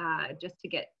look just to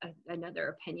get another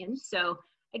opinion. So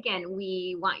again,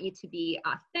 we want you to be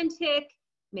authentic,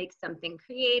 make something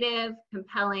creative,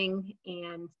 compelling,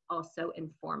 and also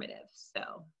informative.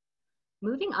 So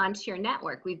moving on to your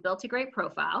network, we've built a great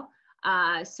profile.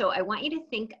 So I want you to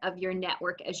think of your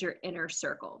network as your inner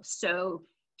circle. So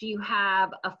do you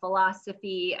have a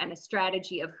philosophy and a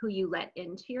strategy of who you let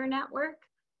into your network?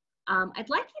 I'd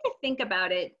like you to think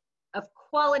about it of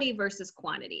quality versus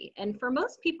quantity. And for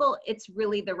most people, it's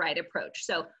really the right approach.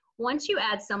 So once you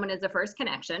add someone as a first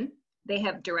connection, they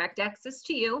have direct access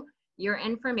to you, your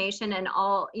information, and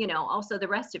all, you know, also the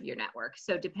rest of your network.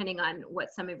 So depending on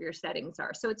what some of your settings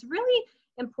are. So it's really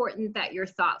important that you're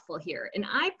thoughtful here. And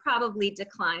I probably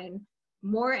decline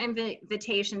more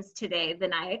invitations today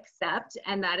than I accept,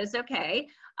 and that is okay.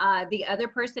 The other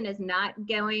person is not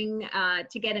going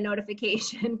to get a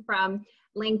notification from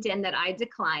LinkedIn that I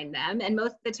decline them. And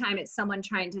most of the time it's someone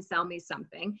trying to sell me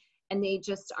something and they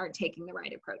just aren't taking the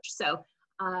right approach. So,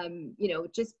 you know,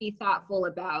 just be thoughtful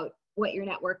about what your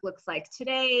network looks like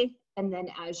today and then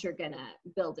as you're gonna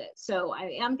build it. So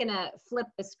I am gonna flip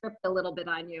the script a little bit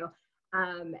on you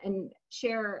and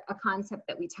share a concept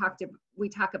that we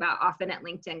talk about often at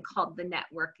LinkedIn called the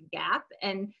network gap.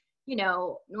 And, you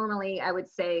know, normally I would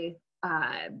say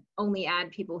only add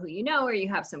people who you know or you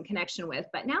have some connection with,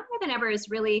 but now more than ever is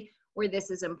really where this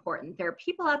is important. There are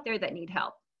people out there that need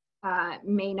help,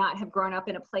 may not have grown up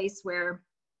in a place where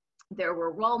there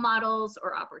were role models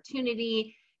or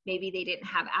opportunity. Maybe they didn't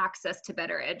have access to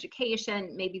better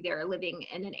education. Maybe they're living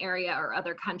in an area or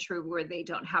other country where they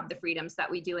don't have the freedoms that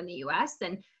we do in the US.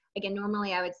 And again,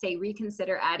 normally I would say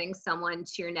reconsider adding someone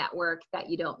to your network that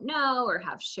you don't know or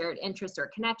have shared interests or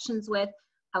connections with.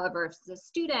 However, if it's a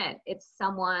student, it's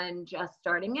someone just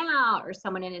starting out or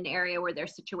someone in an area where their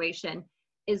situation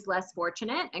is less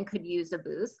fortunate and could use a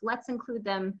boost, let's include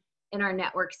them in our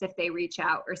networks if they reach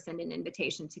out or send an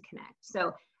invitation to connect.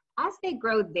 So as they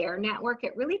grow their network,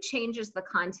 it really changes the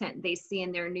content they see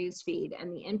in their newsfeed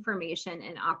and the information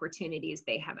and opportunities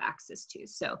they have access to.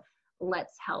 So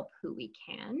let's help who we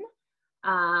can.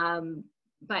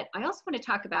 But I also want to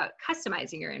talk about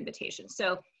customizing your invitation.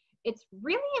 So it's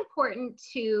really important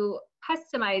to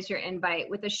customize your invite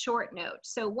with a short note.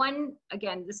 So one,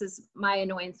 again, this is my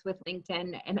annoyance with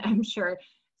LinkedIn, and I'm sure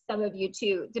some of you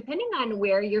too, depending on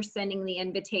where you're sending the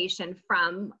invitation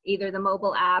from, either the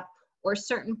mobile app or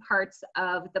certain parts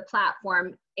of the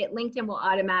platform, LinkedIn will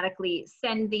automatically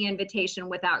send the invitation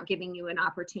without giving you an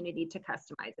opportunity to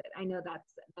customize it. I know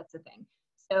that's a thing.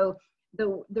 So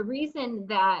the reason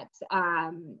that,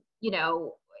 you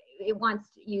know, it wants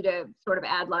you to sort of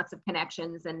add lots of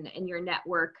connections and your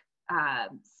network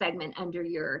segment under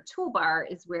your toolbar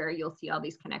is where you'll see all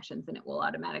these connections, and it will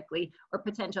automatically, or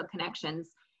potential connections,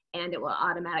 and it will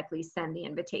automatically send the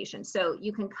invitation. So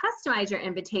you can customize your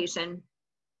invitation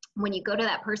when you go to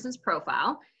that person's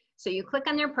profile. So you click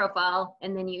on their profile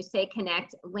and then you say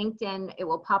connect. LinkedIn, it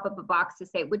will pop up a box to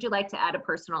say, would you like to add a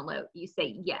personal note? You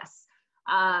say yes.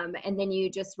 And then you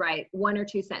just write 1 or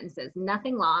 2 sentences,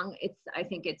 nothing long. I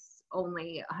think it's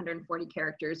only 140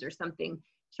 characters or something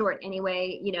short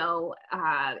anyway. You know,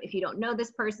 if you don't know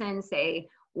this person, say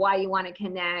why you want to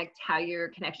connect, how your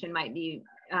connection might be,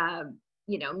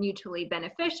 you know, mutually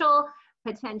beneficial.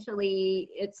 Potentially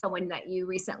it's someone that you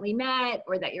recently met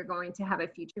or that you're going to have a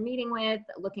future meeting with,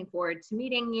 looking forward to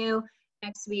meeting you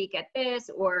next week at this,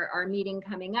 or our meeting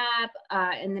coming up.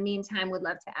 In the meantime, would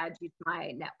love to add you to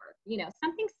my network. You know,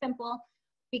 something simple,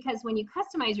 because when you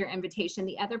customize your invitation,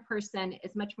 the other person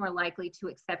is much more likely to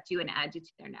accept you and add you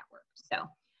to their network. So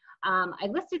I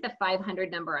listed the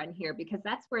 500 number on here because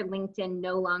that's where LinkedIn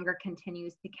no longer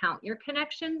continues to count your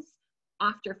connections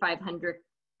after 500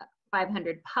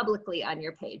 publicly on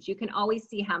your page. You can always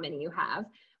see how many you have,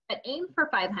 but aim for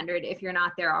 500 if you're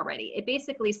not there already. It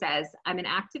basically says, I'm an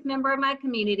active member of my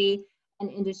community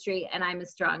and industry, and I'm a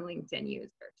strong LinkedIn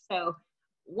user. So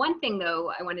one thing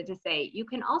though, I wanted to say, you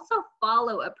can also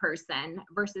follow a person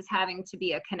versus having to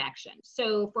be a connection.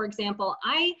 So for example,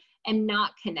 I am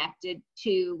not connected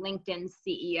to LinkedIn's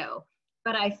CEO,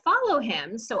 but I follow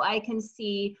him so I can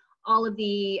see all of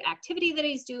the activity that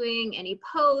he's doing, any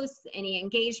posts, any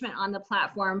engagement on the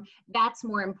platform. That's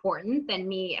more important than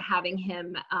me having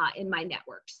him in my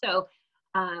network. So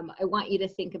I want you to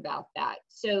think about that.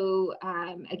 So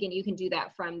again, you can do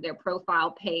that from their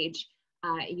profile page.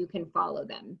 You can follow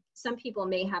them. Some people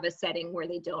may have a setting where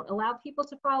they don't allow people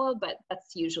to follow, but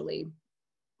that's usually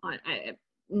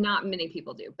not many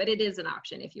people do, but it is an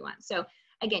option if you want. So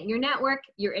again, your network,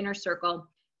 your inner circle.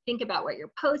 Think about what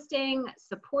you're posting,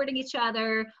 supporting each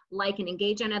other, like and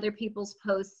engage on other people's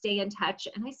posts, stay in touch.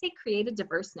 And I say create a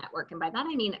diverse network. And by that,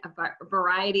 I mean a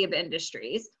variety of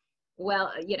industries.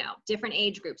 Well, you know, different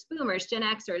age groups, boomers, Gen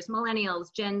Xers, millennials,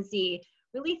 Gen Z,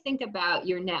 really think about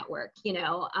your network. You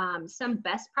know, some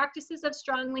best practices of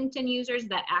strong LinkedIn users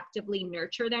that actively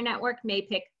nurture their network may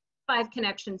pick 5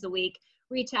 connections a week,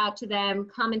 reach out to them,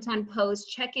 comment on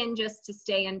posts, check in just to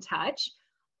stay in touch.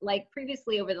 Like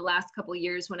previously over the last couple of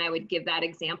years, when I would give that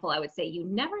example, I would say, you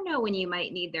never know when you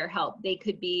might need their help. They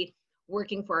could be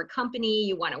working for a company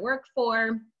you want to work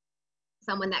for,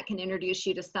 someone that can introduce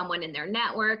you to someone in their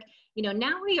network. You know,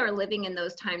 now we are living in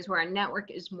those times where our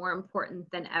network is more important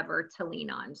than ever to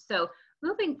lean on. So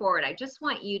moving forward, I just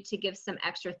want you to give some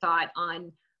extra thought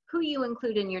on who you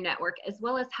include in your network, as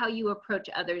well as how you approach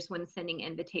others when sending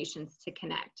invitations to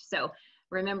connect. So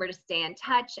remember to stay in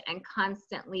touch and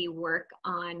constantly work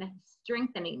on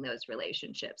strengthening those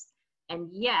relationships. And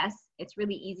yes, it's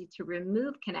really easy to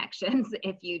remove connections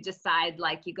if you decide,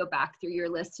 like, you go back through your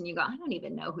list and you go, I don't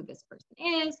even know who this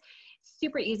person is.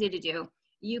 Super easy to do.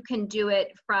 You can do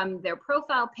it from their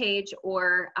profile page,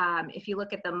 or if you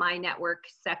look at the My Network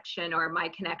section or My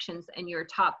Connections in your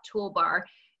top toolbar,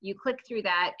 you click through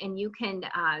that and you can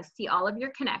see all of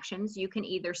your connections. You can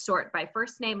either sort by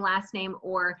first name, last name,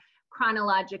 or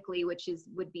chronologically, which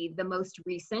would be the most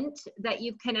recent that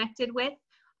you've connected with.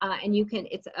 And you can,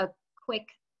 it's a quick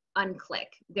unclick.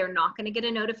 They're not going to get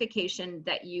a notification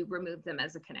that you remove them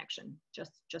as a connection.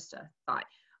 Just a thought.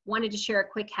 Wanted to share a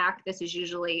quick hack. This is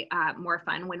usually more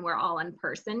fun when we're all in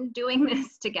person doing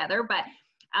this together, but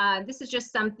this is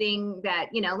just something that,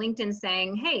 you know, LinkedIn's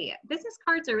saying, hey, business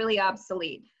cards are really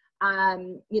obsolete.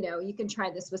 You know, you can try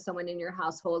this with someone in your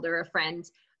household or a friend.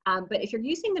 But if you're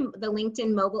using the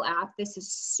LinkedIn mobile app, this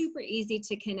is super easy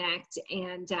to connect.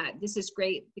 And this is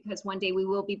great because one day we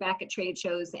will be back at trade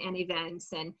shows and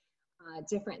events and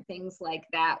different things like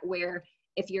that, where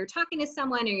if you're talking to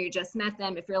someone or you just met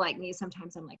them, if you're like me,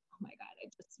 sometimes I'm like, oh my God, I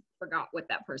just forgot what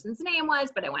that person's name was,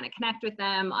 but I want to connect with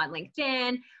them on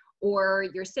LinkedIn. Or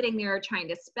you're sitting there trying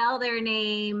to spell their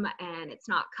name and it's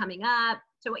not coming up.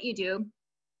 So what you do,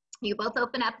 you both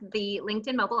open up the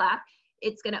LinkedIn mobile app.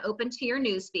 It's going to open to your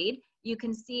newsfeed. You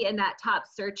can see in that top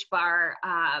search bar,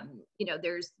 you know,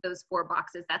 there's those 4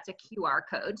 boxes. That's a QR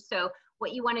code. So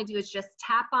what you want to do is just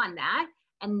tap on that.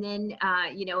 And then,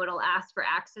 you know, it'll ask for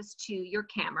access to your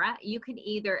camera. You can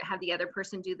either have the other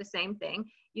person do the same thing.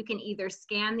 You can either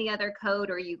scan the other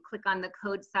code, or you click on the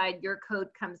code side, your code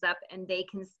comes up and they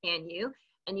can scan you,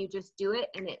 and you just do it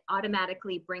and it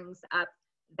automatically brings up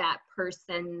that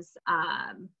person's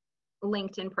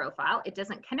LinkedIn profile. It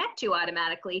doesn't connect you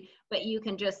automatically, but you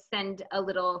can just send a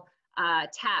little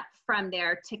tap from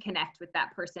there to connect with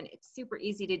that person. It's super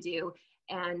easy to do.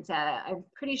 And I'm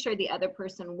pretty sure the other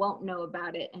person won't know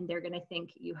about it and they're going to think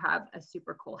you have a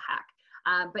super cool hack.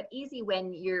 But easy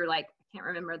when you're like, I can't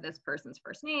remember this person's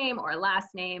first name or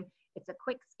last name. It's a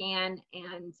quick scan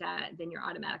and then you're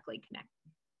automatically connected.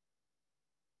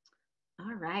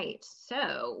 All right,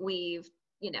 so we've,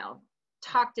 you know,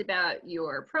 talked about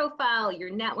your profile, your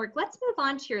network. Let's move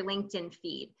on to your LinkedIn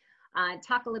feed.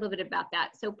 Talk a little bit about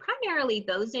that. So primarily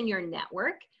those in your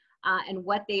network and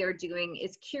what they are doing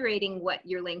is curating what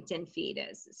your LinkedIn feed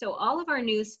is. So all of our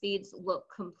news feeds look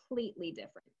completely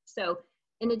different. So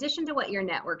in addition to what your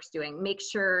network's doing, make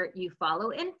sure you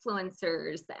follow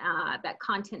influencers, that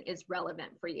content is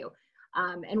relevant for you,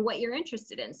 and what you're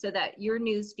interested in, so that your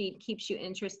news feed keeps you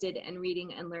interested in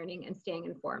reading and learning and staying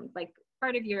informed. Like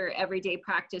part of your everyday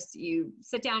practice, you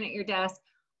sit down at your desk,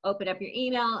 open up your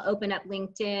email, open up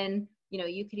LinkedIn. You know,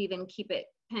 you could even keep it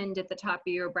pinned at the top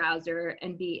of your browser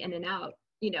and be in and out,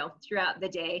 you know, throughout the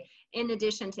day. In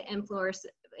addition to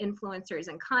influencers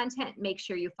and content, make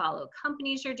sure you follow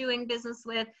companies you're doing business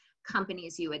with,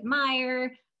 companies you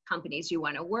admire, companies you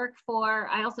want to work for.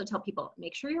 I also tell people,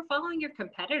 make sure you're following your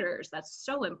competitors. That's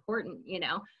so important. You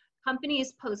know,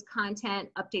 companies post content,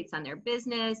 updates on their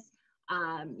business,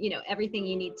 you know, everything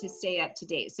you need to stay up to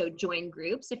date. So join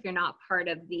groups. If you're not part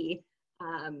of the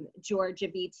Georgia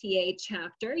BTA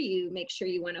chapter, you make sure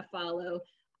you want to follow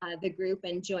the group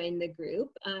and join the group.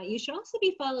 You should also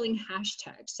be following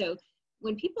hashtags. So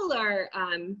when people are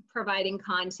providing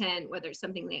content, whether it's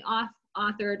something they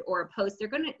authored or a post, they're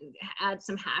going to add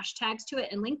some hashtags to it,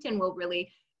 and LinkedIn will really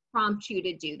prompt you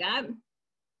to do that.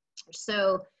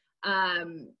 So,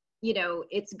 you know,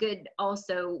 it's good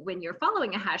also when you're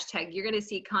following a hashtag, you're going to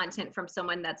see content from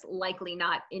someone that's likely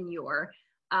not in your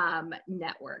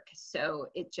network. So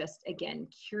it just, again,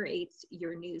 curates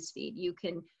your newsfeed. You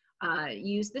can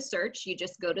use the search. You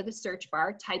just go to the search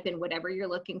bar, type in whatever you're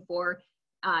looking for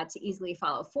to easily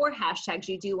follow. For hashtags,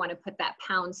 you do want to put that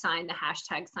pound sign, the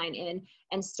hashtag sign in,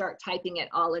 and start typing it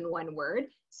all in one word.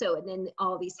 So and then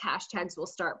all these hashtags will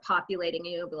start populating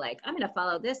and you'll be like, I'm going to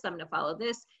follow this, I'm going to follow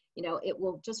this. You know, it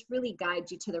will just really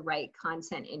guide you to the right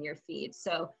content in your feed.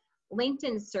 So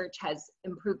LinkedIn search has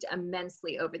improved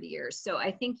immensely over the years. So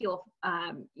I think you'll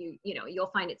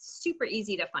find it super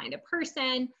easy to find a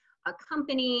person, a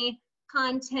company,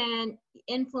 content,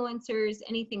 influencers,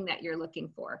 anything that you're looking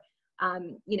for.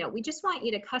 We just want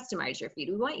you to customize your feed.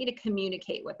 We want you to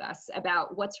communicate with us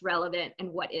about what's relevant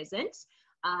and what isn't,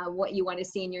 what you want to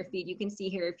see in your feed. You can see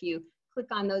here, if you click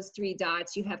on those 3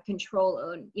 dots, you have control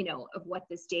on, of what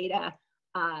this data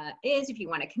is. If you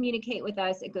want to communicate with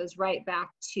us, it goes right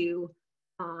back to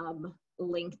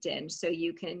LinkedIn. So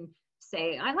you can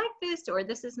say, I like this, or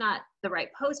this is not the right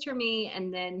post for me.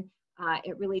 And then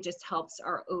it really just helps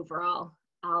our overall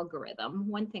algorithm.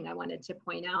 One thing I wanted to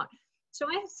point out, so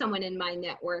I have someone in my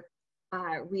network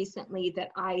recently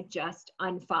that I just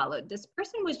unfollowed. This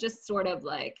person was just sort of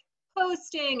like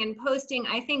posting and posting,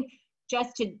 I think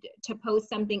just to post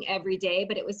something every day,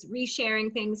 but it was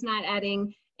resharing things, not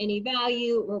adding any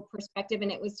value or perspective.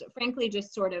 And it was frankly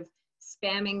just sort of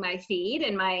spamming my feed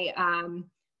and my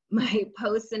my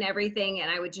posts and everything.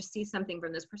 And I would just see something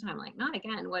from this person. I'm like, not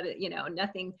again,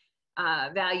 nothing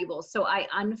valuable. So I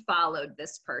unfollowed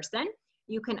this person.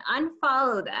 You can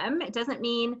unfollow them. It doesn't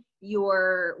mean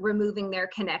you're removing their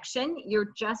connection.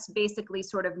 You're just basically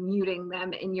sort of muting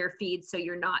them in your feed, so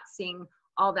you're not seeing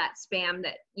all that spam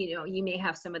that, you may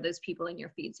have some of those people in your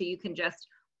feed. So you can just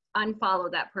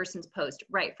unfollow that person's post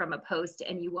right from a post,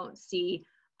 and you won't see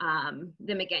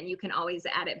them again. You can always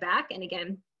add it back. And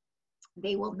again,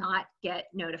 they will not get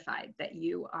notified that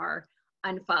you are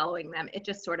unfollowing them. It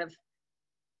just sort of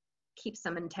keeps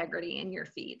some integrity in your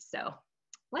feed. So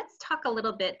let's talk a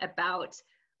little bit about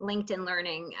LinkedIn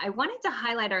Learning. I wanted to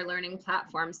highlight our learning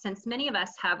platform since many of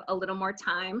us have a little more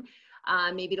time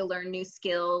maybe to learn new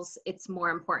skills. It's more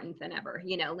important than ever.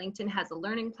 LinkedIn has a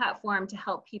learning platform to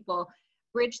help people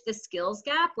bridge the skills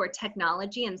gap where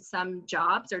technology and some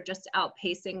jobs are just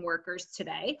outpacing workers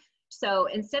today. So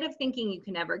instead of thinking you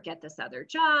can never get this other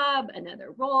job,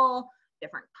 another role,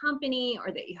 different company,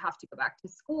 or that you have to go back to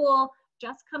school,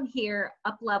 just come here,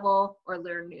 up level, or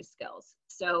learn new skills.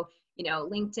 So,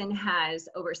 LinkedIn has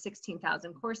over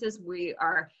 16,000 courses. We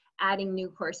are adding new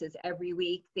courses every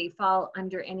week. They fall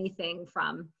under anything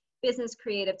from business,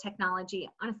 creative, technology,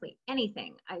 honestly,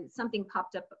 anything. Something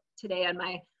popped up today on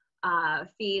my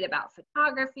feed about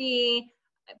photography,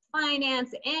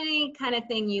 finance, any kind of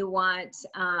thing you want.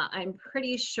 I'm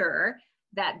pretty sure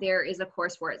that there is a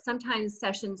course for it. Sometimes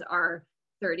sessions are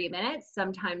 30 minutes.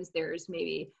 Sometimes there's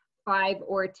maybe 5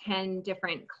 or 10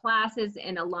 different classes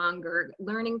in a longer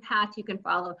learning path. You can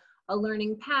follow a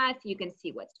learning path. You can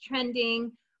see what's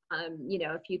trending.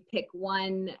 If you pick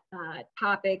one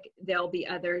topic, there'll be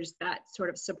others that sort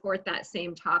of support that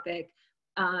same topic.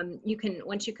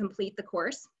 Once you complete the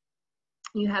course,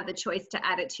 you have the choice to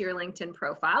add it to your LinkedIn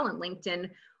profile, and LinkedIn,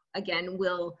 again,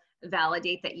 will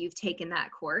validate that you've taken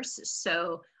that course.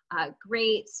 So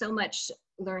great, so much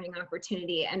learning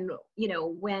opportunity. And,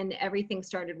 when everything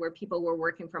started where people were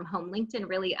working from home, LinkedIn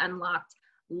really unlocked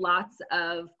lots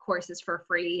of courses for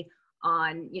free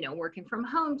on, working from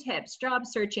home tips, job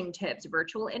searching tips,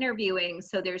 virtual interviewing.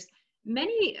 So there's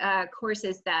many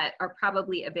courses that are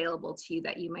probably available to you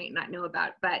that you might not know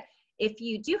about. But if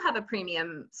you do have a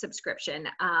premium subscription,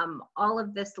 all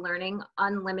of this learning,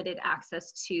 unlimited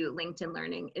access to LinkedIn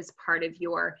Learning is part of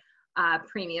your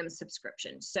premium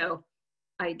subscription. So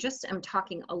I just am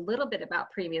talking a little bit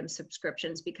about premium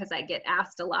subscriptions because I get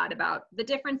asked a lot about the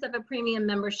difference of a premium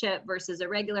membership versus a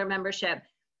regular membership.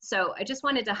 So I just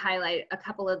wanted to highlight a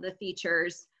couple of the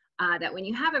features that when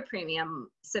you have a premium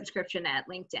subscription at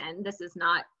LinkedIn, this is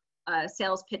not a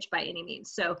sales pitch by any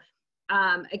means. So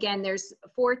again, there's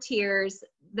 4 tiers.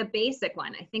 The basic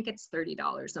one, I think it's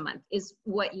 $30 a month, is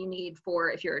what you need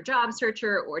for if you're a job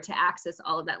searcher or to access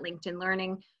all of that LinkedIn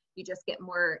Learning. You just get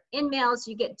more in-mails,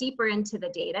 you get deeper into the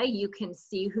data, you can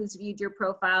see who's viewed your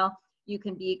profile, you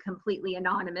can be completely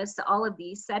anonymous. All of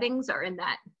these settings are in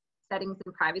that settings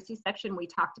and privacy section we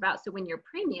talked about. So when you're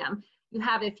premium, you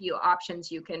have a few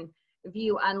options. You can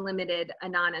view unlimited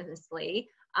anonymously.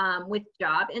 With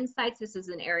Job Insights, this is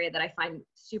an area that I find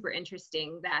super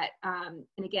interesting that,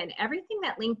 and again, everything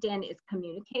that LinkedIn is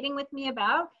communicating with me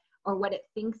about, or what it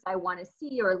thinks I want to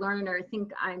see or learn or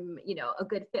think I'm, a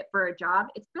good fit for a job,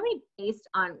 it's really based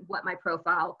on what my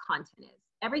profile content is.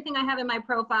 Everything I have in my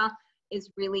profile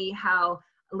is really how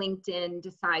LinkedIn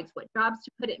decides what jobs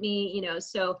to put at me,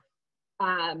 So,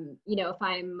 if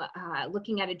I'm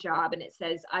looking at a job and it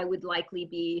says I would likely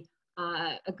be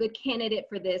a good candidate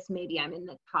for this, maybe I'm in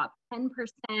the top 10%,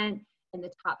 in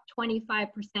the top 25%,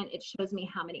 it shows me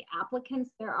how many applicants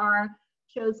there are,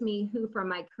 shows me who from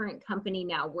my current company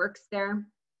now works there,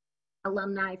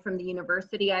 alumni from the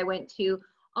university I went to,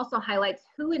 also highlights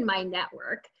who in my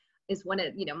network is one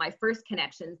of, my first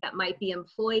connections that might be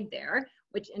employed there,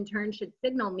 which in turn should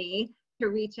signal me to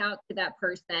reach out to that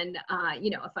person,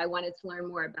 if I wanted to learn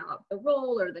more about the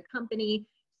role or the company.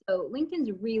 So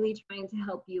LinkedIn's really trying to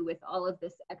help you with all of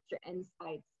this extra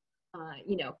insights,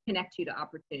 connect you to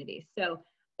opportunities. So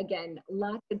again,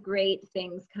 lots of great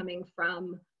things coming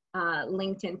from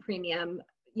LinkedIn Premium.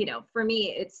 For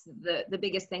me, it's the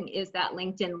biggest thing is that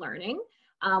LinkedIn Learning.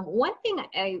 One thing,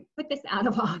 I put this out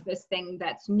of office thing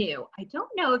that's new. I don't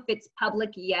know if it's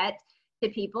public yet to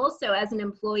people. So as an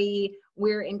employee,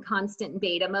 we're in constant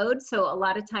beta mode. So a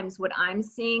lot of times what I'm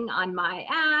seeing on my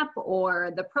app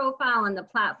or the profile on the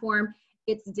platform,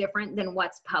 it's different than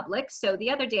what's public. So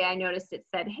the other day I noticed it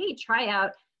said, hey, try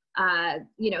out,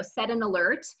 set an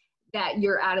alert that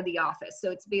you're out of the office.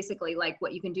 So it's basically like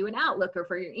what you can do in Outlook or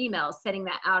for your emails, setting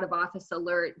that out of office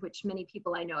alert, which many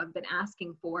people I know have been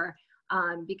asking for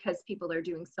because people are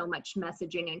doing so much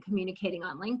messaging and communicating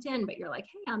on LinkedIn, but you're like,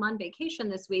 hey, I'm on vacation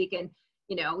this week. And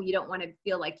you don't want to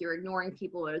feel like you're ignoring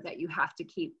people or that you have to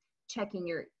keep checking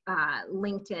your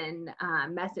LinkedIn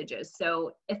messages.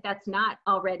 So if that's not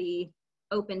already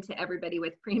open to everybody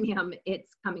with Premium,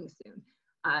 it's coming soon.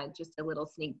 Just a little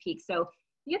sneak peek. So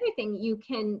the other thing, you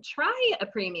can try a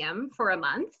Premium for a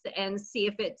month and see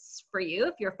if it's for you,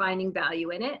 if you're finding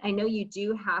value in it. I know you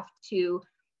do have to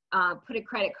put a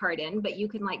credit card in, but you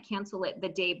can like cancel it the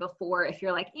day before if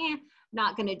you're like,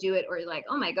 not going to do it, or you're like,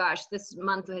 oh my gosh, this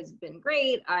month has been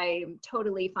great, I'm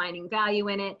totally finding value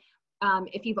in it.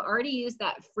 If you've already used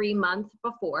that free month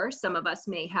before, some of us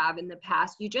may have in the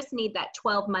past, you just need that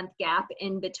 12-month gap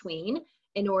in between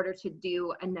in order to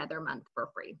do another month for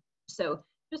free. So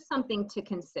just something to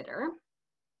consider.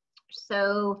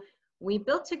 So we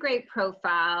built a great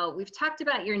profile. We've talked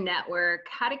about your network,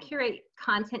 how to curate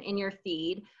content in your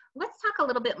feed. Let's talk a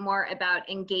little bit more about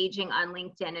engaging on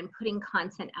LinkedIn and putting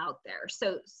content out there.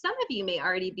 So some of you may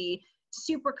already be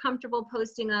super comfortable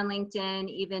posting on LinkedIn,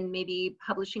 even maybe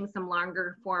publishing some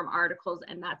longer form articles,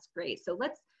 and that's great. So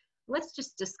let's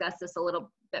just discuss this a little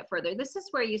bit further. This is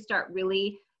where you start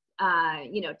really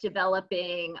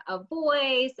developing a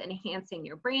voice, enhancing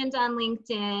your brand on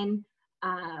LinkedIn.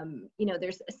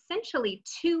 There's essentially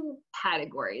two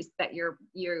categories that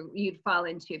you'd fall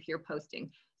into if you're posting.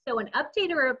 So an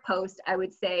update or a post, I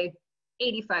would say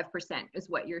 85% is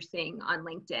what you're seeing on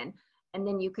LinkedIn. And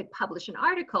then you could publish an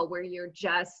article where you're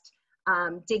just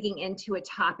digging into a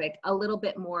topic a little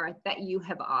bit more that you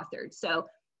have authored. So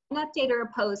an update or a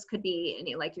post could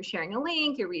be like you're sharing a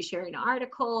link, you're resharing an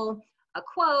article, a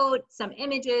quote, some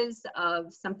images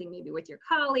of something maybe with your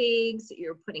colleagues,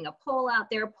 you're putting a poll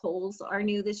out there. Polls are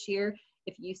new this year.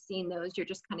 If you've seen those, you're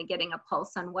just kind of getting a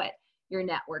pulse on what your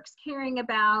network's caring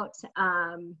about,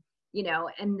 and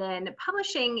then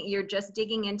publishing, you're just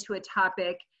digging into a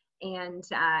topic and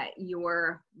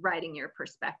you're writing your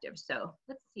perspective. So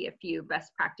let's see a few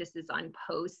best practices on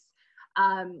posts.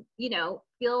 Do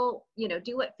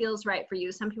what feels right for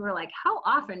you. Some people are like, how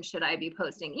often should I be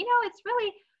posting? It's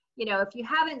really, if you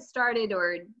haven't started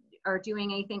or are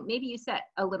doing anything, maybe you set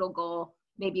a little goal,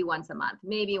 maybe once a month,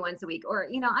 maybe once a week, or,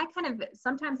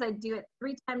 sometimes I do it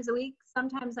 3 times a week.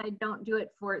 Sometimes I don't do it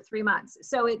for 3 months.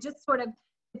 So it just sort of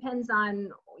depends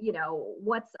on,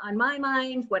 what's on my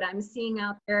mind, what I'm seeing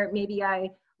out there. Maybe I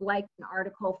like an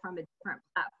article from a different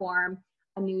platform,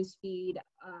 a news feed,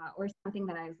 or something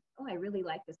that I really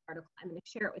like this article. I'm going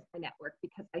to share it with my network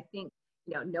because I think,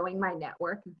 knowing my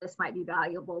network, this might be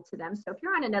valuable to them. So if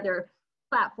you're on another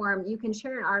platform, you can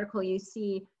share an article you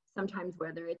see sometimes,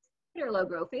 whether it's Twitter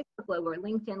logo, Facebook logo, or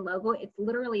LinkedIn logo. It's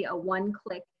literally a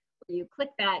one-click where you click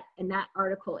that and that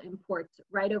article imports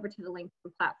right over to the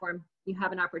LinkedIn platform. You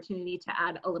have an opportunity to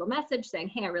add a little message saying,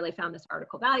 hey, I really found this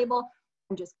article valuable.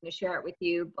 I'm just going to share it with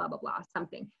you, blah, blah, blah,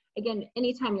 something. Again,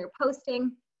 anytime you're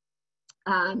posting,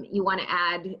 you want to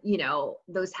add,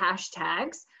 those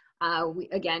hashtags. We,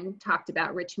 again, talked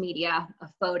about rich media, a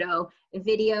photo, a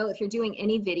video. If you're doing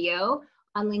any video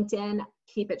on LinkedIn,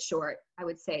 keep it short. I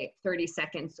would say 30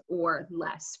 seconds or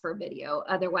less for video.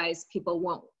 Otherwise, people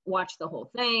won't watch the whole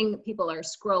thing. People are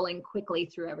scrolling quickly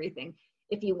through everything.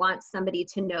 If you want somebody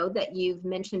to know that you've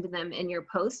mentioned them in your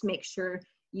post, make sure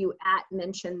you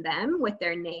mention them with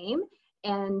their name.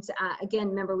 And again,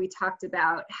 remember we talked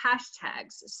about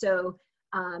hashtags. So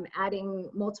adding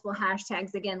multiple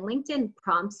hashtags. Again, LinkedIn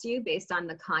prompts you based on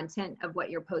the content of what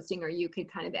you're posting, or you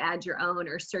could kind of add your own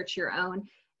or search your own.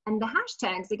 And the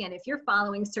hashtags, again, if you're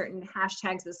following certain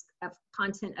hashtags of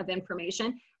content of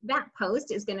information, that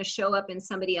post is going to show up in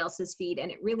somebody else's feed,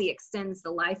 and it really extends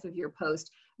the life of your post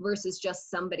versus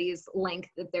just somebody's link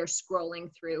that they're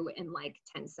scrolling through in like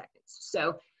 10 seconds.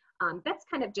 So that's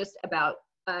kind of just about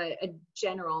a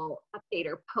general update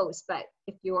or post. But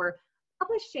if you're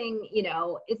publishing, you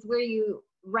know, it's where you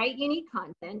write unique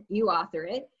content, you author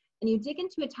it, and you dig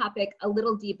into a topic a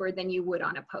little deeper than you would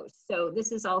on a post. So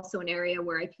this is also an area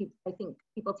where I think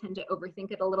people tend to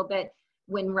overthink it a little bit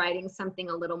when writing something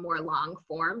a little more long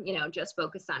form. You know, just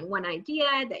focus on one idea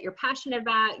that you're passionate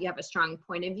about, you have a strong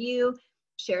point of view,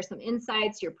 share some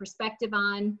insights, your perspective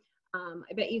on.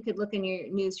 I bet you could look in your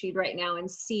newsfeed right now and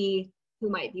see who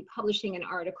might be publishing an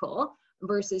article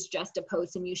versus just a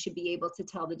post, and you should be able to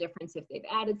tell the difference. If they've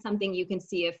added something, you can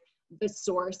see if the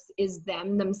source is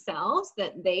them themselves,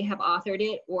 that they have authored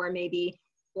it, or maybe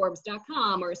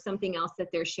Forbes.com or something else that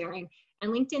they're sharing.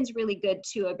 And LinkedIn's really good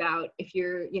too about if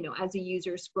you're, you know, as a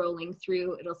user scrolling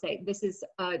through, it'll say, this is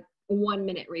a 1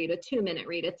 minute read, a 2 minute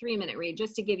read, a 3 minute read,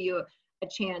 just to give you a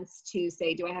chance to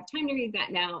say, do I have time to read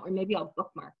that now? Or maybe I'll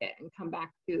bookmark it and come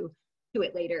back to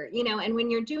it later, you know. And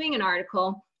when you're doing an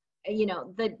article, you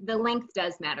know, the length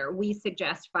does matter. We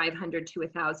suggest 500 to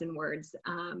 1,000 words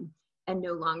and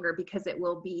no longer, because it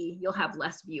will be, you'll have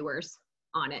less viewers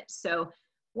on it. So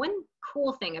one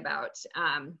cool thing about,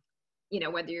 you know,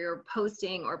 whether you're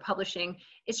posting or publishing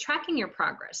is tracking your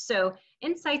progress. So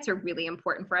insights are really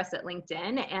important for us at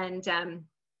LinkedIn, and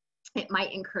it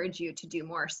might encourage you to do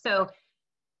more. So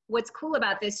what's cool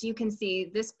about this, you can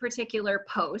see this particular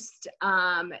post,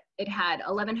 it had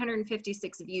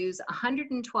 1,156 views,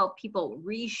 112 people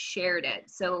reshared it.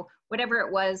 So whatever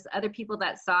it was, other people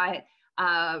that saw it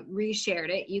reshared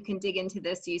it. You can dig into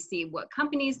this, you see what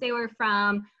companies they were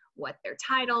from, what their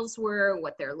titles were,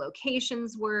 what their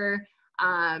locations were,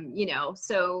 you know,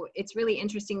 so it's really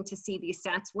interesting to see these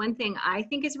stats. One thing I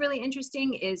think is really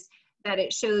interesting is that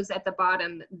it shows at the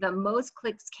bottom, the most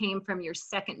clicks came from your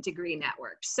second degree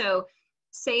network. So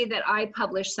say that I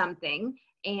publish something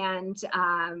and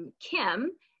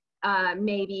Kim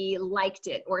maybe liked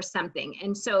it or something.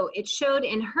 And so it showed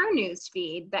in her news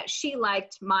feed that she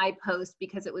liked my post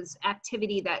because it was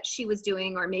activity that she was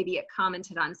doing, or maybe it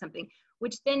commented on something,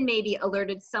 which then maybe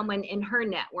alerted someone in her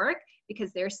network,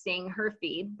 because they're seeing her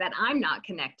feed that I'm not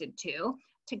connected to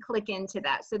click into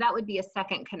that. So that would be a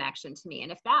second connection to me.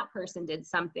 And if that person did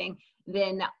something,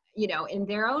 then, you know, in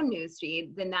their own news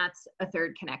feed, then that's a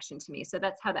third connection to me. So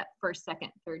that's how that first, second,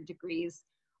 third degrees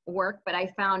work. But I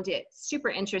found it super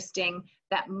interesting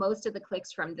that most of the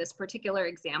clicks from this particular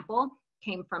example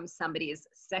came from somebody's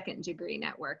second degree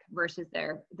network versus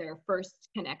their first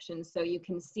connection. So you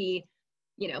can see,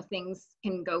 you know, things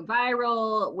can go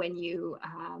viral when you,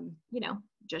 you know,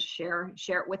 just share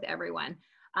it with everyone.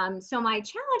 So my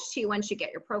challenge to you, once you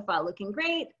get your profile looking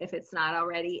great, if it's not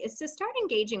already, is to start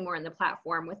engaging more in the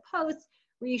platform with posts,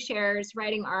 reshares,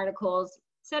 writing articles,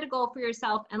 set a goal for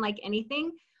yourself. And like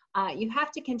anything, you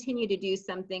have to continue to do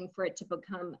something for it to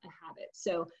become a habit.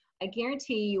 So I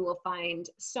guarantee you will find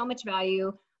so much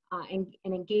value and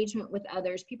engagement with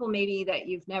others. People maybe that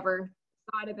you've never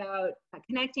thought about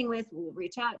connecting with will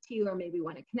reach out to you, or maybe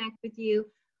want to connect with you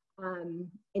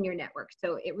in your network.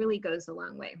 So it really goes a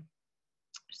long way.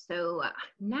 So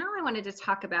now I wanted to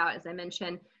talk about, as I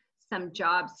mentioned, some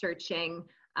job searching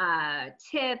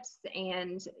tips.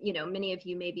 And, you know, many of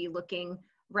you may be looking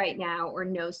right now or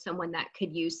know someone that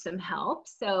could use some help.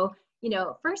 So, you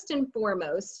know, first and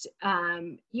foremost,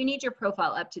 you need your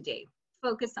profile up to date.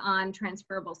 Focus on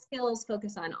transferable skills,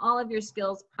 focus on all of your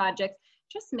skills projects.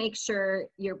 Just make sure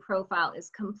your profile is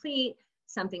complete,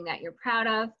 something that you're proud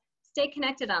of. Stay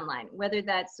connected online, whether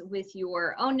that's with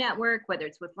your own network, whether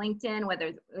it's with LinkedIn,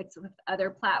 whether it's with other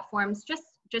platforms, just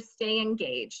stay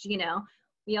engaged. You know,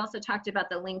 we also talked about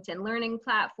the LinkedIn Learning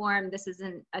platform. This is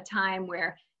a time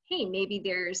where, hey, maybe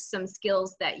there's some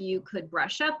skills that you could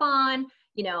brush up on,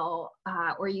 you know,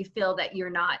 or you feel that you're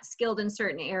not skilled in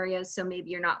certain areas, so maybe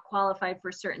you're not qualified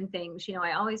for certain things. You know,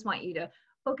 I always want you to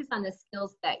focus on the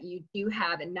skills that you do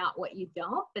have and not what you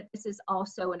don't, but this is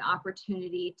also an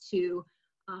opportunity to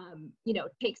you know,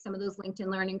 take some of those LinkedIn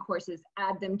Learning courses,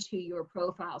 add them to your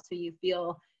profile so you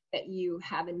feel that you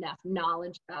have enough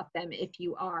knowledge about them if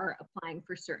you are applying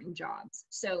for certain jobs.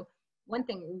 So one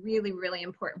thing really, really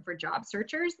important for job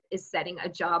searchers is setting a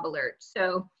job alert.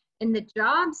 So in the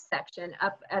jobs section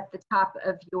up at the top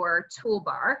of your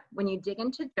toolbar, when you dig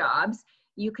into jobs,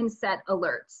 you can set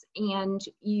alerts, and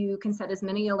you can set as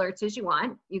many alerts as you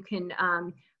want. You can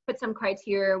put some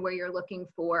criteria where you're looking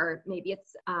for, maybe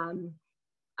it's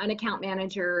an account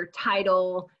manager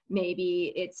title,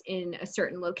 maybe it's in a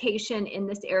certain location in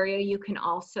this area. You can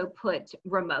also put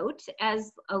remote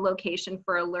as a location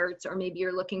for alerts, or maybe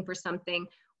you're looking for something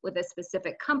with a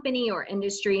specific company or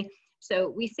industry.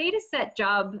 So we say to set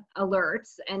job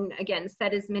alerts, and again,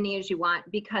 set as many as you want,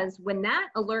 because when that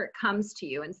alert comes to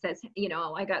you and says, you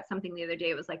know, I got something the other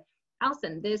day, it was like,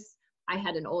 Allison, I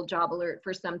had an old job alert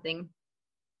for something,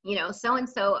 you know,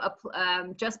 so-and-so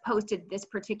just posted this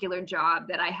particular job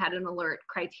that I had an alert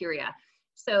criteria.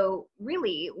 So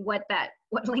really what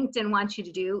LinkedIn wants you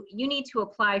to do, you need to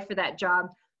apply for that job,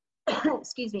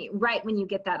 excuse me, right when you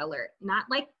get that alert, not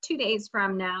like 2 days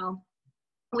from now,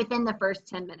 within the first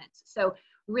 10 minutes. So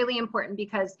really important,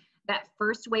 because that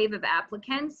first wave of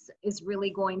applicants is really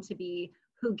going to be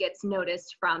who gets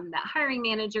noticed from that hiring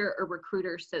manager or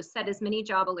recruiter. So set as many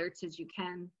job alerts as you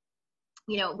can.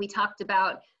 You know, we talked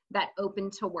about that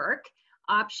open to work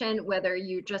option, whether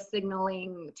you're just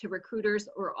signaling to recruiters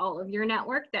or all of your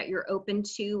network that you're open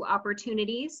to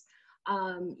opportunities.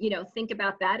 You know, think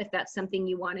about that if that's something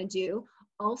you want to do.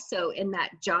 Also in that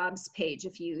jobs page,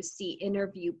 if you see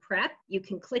interview prep, you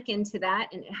can click into that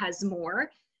and it has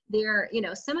more. There, you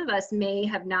know, some of us may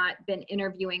have not been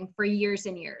interviewing for years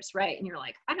and years, right? And you're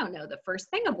like, I don't know the first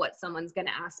thing of what someone's going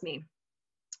to ask me.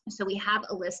 So we have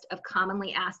a list of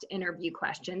commonly asked interview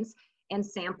questions and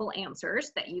sample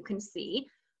answers that you can see.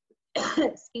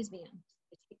 Excuse me, I'm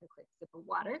just take a quick sip of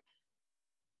water.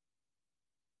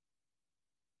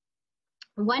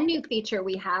 One new feature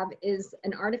we have is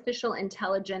an artificial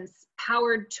intelligence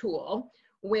powered tool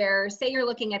where, say you're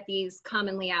looking at these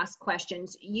commonly asked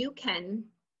questions, you can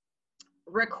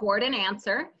record an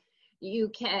answer. You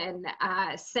can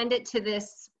send it to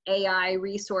this AI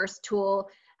resource tool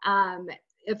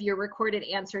of your recorded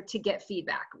answer to get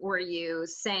feedback. Were you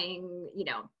saying, you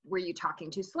know, were you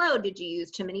talking too slow? Did you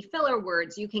use too many filler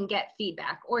words? You can get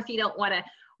feedback. Or if you don't want to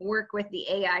work with the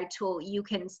AI tool, you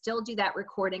can still do that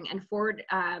recording and forward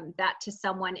that to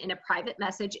someone in a private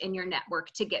message in your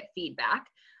network to get feedback.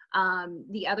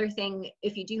 The other thing,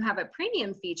 if you do have a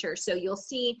premium feature, so you'll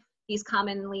see these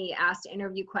commonly asked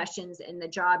interview questions in the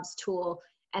jobs tool,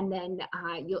 and then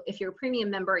if you're a premium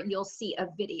member, you'll see a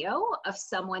video of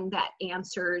someone that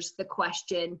answers the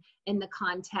question in the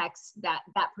context that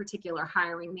that particular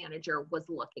hiring manager was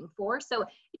looking for. So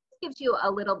it gives you a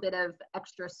little bit of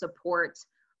extra support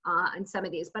on some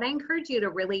of these, but I encourage you to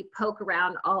really poke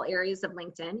around all areas of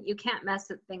LinkedIn. You can't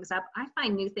mess things up. I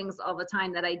find new things all the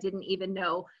time that I didn't even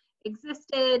know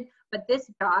existed, but this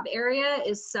job area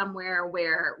is somewhere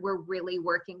where we're really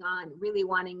working on, really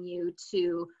wanting you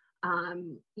to,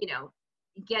 you know,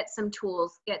 get some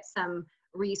tools, get some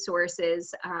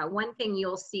resources. One thing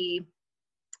you'll see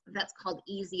that's called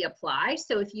Easy Apply.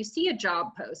 So if you see a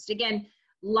job post, again,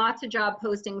 lots of job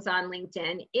postings on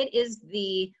LinkedIn, it is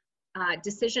the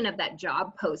decision of that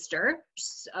job poster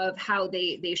of how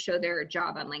they show their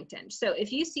job on LinkedIn. So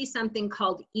if you see something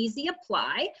called Easy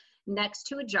Apply next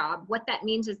to a job, what that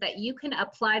means is that you can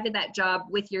apply to that job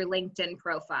with your LinkedIn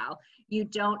profile. You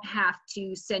don't have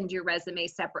to send your resume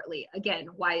separately. Again,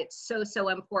 why it's so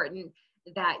important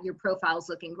that your profile is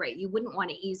looking great. You wouldn't want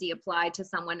to easy apply to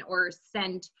someone or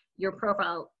send your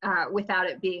profile without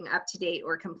it being up to date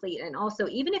or complete. And also,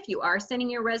 even if you are sending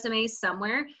your resume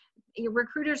somewhere, your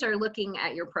recruiters are looking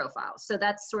at your profile. So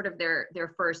that's sort of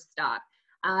their first stop.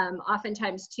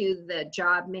 Oftentimes too, the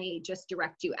job may just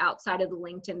direct you outside of the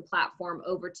LinkedIn platform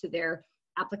over to their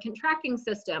applicant tracking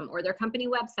system or their company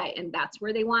website, and that's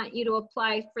where they want you to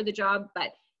apply for the job,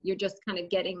 but you're just kind of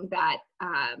getting that,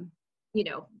 you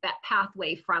know, that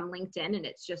pathway from LinkedIn, and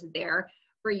it's just there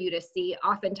for you to see.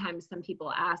 Oftentimes some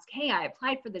people ask, hey, I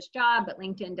applied for this job, but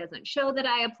LinkedIn doesn't show that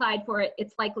I applied for it.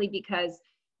 It's likely because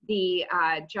the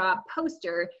job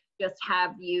poster just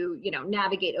have you, you know,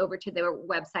 navigate over to their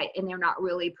website, and they're not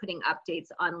really putting updates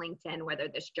on LinkedIn whether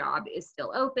this job is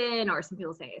still open, or some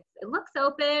people say it looks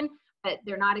open, but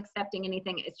they're not accepting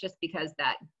anything. It's just because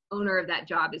that owner of that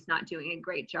job is not doing a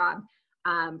great job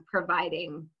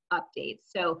providing updates.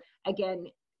 So again,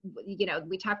 you know,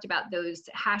 we talked about those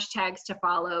hashtags to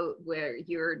follow where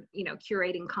you're, you know,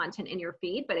 curating content in your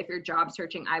feed, but if you're job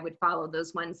searching, I would follow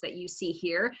those ones that you see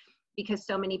here, because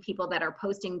so many people that are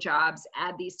posting jobs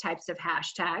add these types of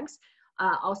hashtags.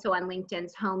 Also on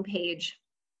LinkedIn's homepage,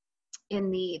 in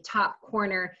the top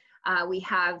corner, we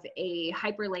have a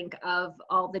hyperlink of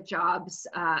all the jobs,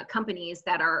 companies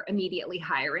that are immediately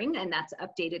hiring, and that's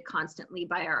updated constantly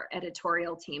by our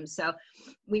editorial team. So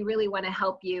we really want to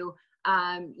help you,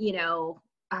 you know,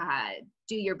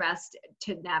 do your best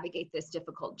to navigate this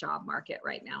difficult job market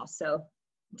right now. So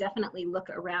definitely look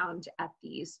around at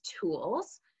these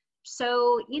tools.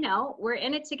 So, you know, we're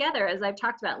in it together. As I've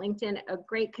talked about, LinkedIn, a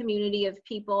great community of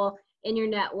people in your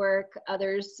network,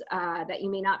 others that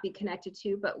you may not be connected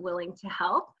to, but willing to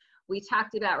help. We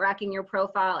talked about racking your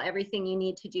profile, everything you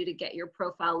need to do to get your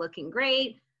profile looking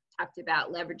great. talked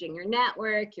about leveraging your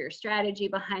network, your strategy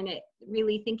behind it,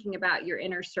 really thinking about your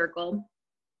inner circle.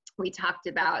 We talked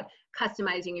about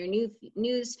customizing your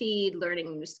news feed,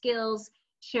 learning new skills,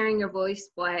 sharing your voice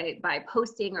by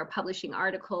posting or publishing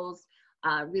articles,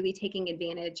 really taking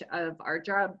advantage of our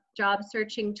job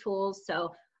searching tools.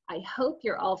 So I hope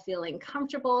you're all feeling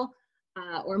comfortable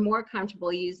or more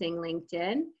comfortable using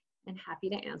LinkedIn, and happy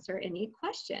to answer any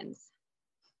questions.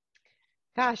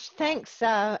 Gosh, thanks,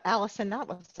 Allison. That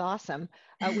was awesome.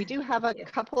 We do have a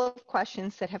couple of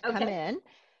questions that have come in.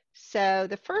 So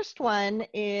the first one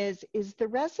is the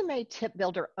resume tip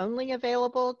builder only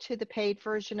available to the paid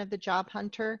version of the Job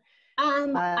Hunter?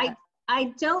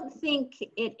 I don't think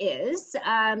it is.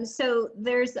 So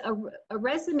there's a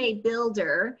resume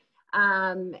builder,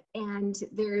 and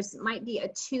there's might be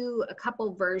a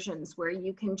couple versions where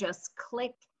you can just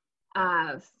click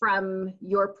from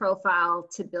your profile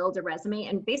to build a resume.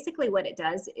 And basically what it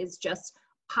does is just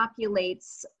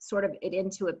populates sort of it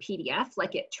into a PDF,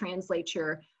 like it translates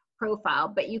your profile,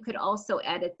 but you could also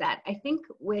edit that. I think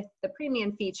with the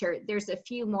premium feature, there's a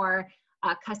few more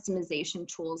customization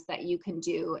tools that you can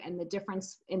do. And the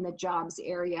difference in the jobs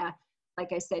area,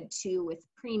 like I said too, with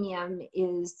premium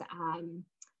is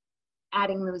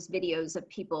adding those videos of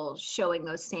people showing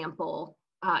those sample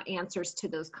answers to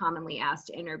those commonly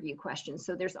asked interview questions.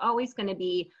 So there's always going to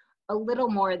be a little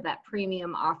more that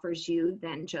premium offers you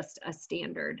than just a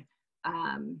standard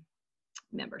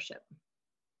membership.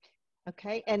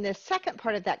 Okay, and the second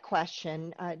part of that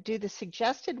question, do the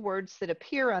suggested words that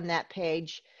appear on that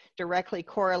page directly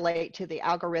correlate to the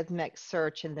algorithmic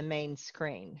search in the main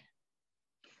screen?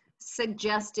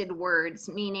 Suggested words,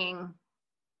 meaning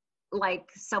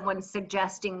like someone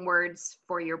suggesting words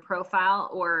for your profile,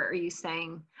 or are you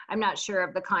saying, I'm not sure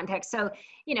of the context. So,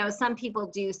 you know, some people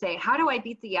do say, how do I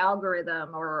beat the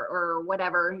algorithm or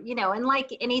whatever, you know, and like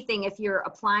anything, if you're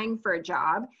applying for a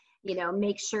job, you know,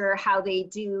 make sure how they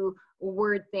do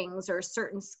word things or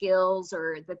certain skills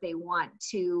or that they want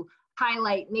to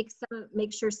highlight,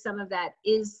 make sure some of that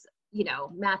is, you know,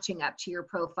 matching up to your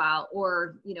profile,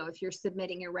 or, you know, if you're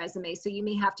submitting a resume, so you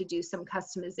may have to do some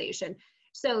customization.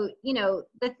 So, you know,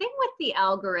 the thing with the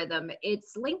algorithm,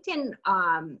 it's LinkedIn,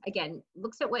 again,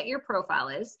 looks at what your profile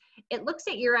is. It looks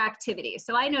at your activity.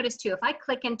 So I noticed too, if I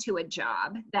click into a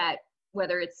job that,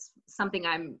 whether it's something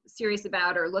I'm serious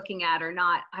about or looking at or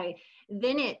not,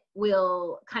 then it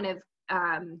will kind of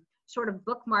sort of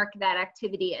bookmark that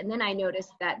activity. And then I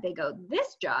noticed that they go,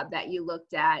 this job that you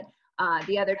looked at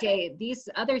the other day, these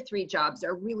other 3 jobs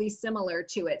are really similar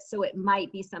to it. So it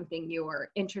might be something you're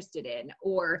interested in,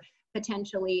 or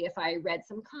potentially if I read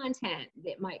some content,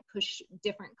 it might push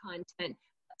different content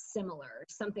similar,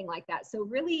 something like that. So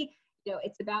really, you know,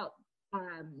 it's about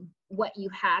what you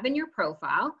have in your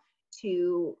profile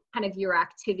to kind of your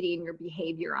activity and your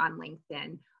behavior on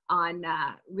LinkedIn, on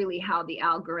really how the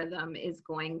algorithm is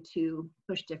going to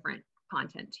push different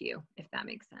content to you, if that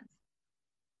makes sense.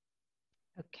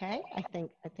 Okay, I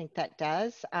think that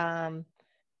does.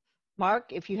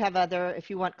 Mark, if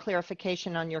you want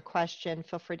clarification on your question,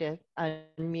 feel free to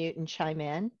unmute and chime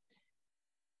in.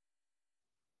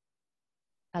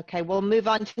 Okay, we'll move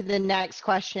on to the next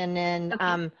question. And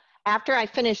okay. After I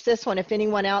finish this one, if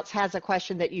anyone else has a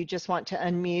question that you just want to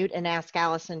unmute and ask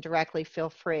Allison directly, feel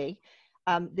free.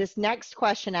 This next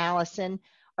question, Allison,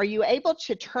 are you able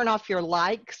to turn off your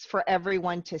likes for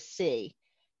everyone to see?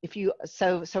 If you,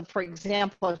 so for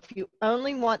example, if you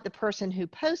only want the person who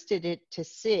posted it to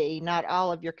see, not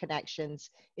all of your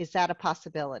connections, is that a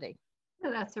possibility?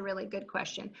 Oh, that's a really good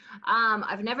question.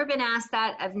 I've never been asked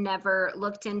that. I've never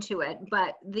looked into it,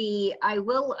 but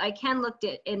I can look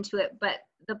into it, but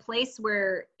the place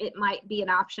where it might be an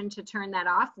option to turn that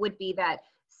off would be that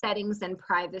settings and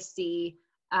privacy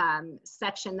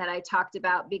section that I talked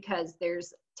about, because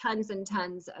there's tons and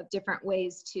tons of different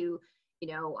ways to, you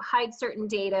know, hide certain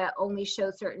data, only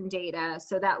show certain data.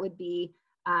 So that would be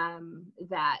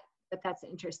that, but that's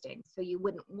interesting. So you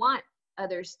wouldn't want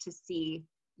others to see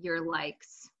your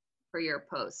likes for your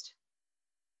post.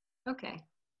 Okay.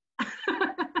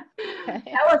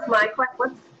 That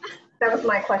was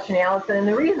my question, Allison. And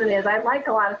the reason is I like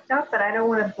a lot of stuff, but I don't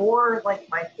want to bore like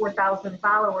my 4,000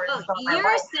 followers. Oh,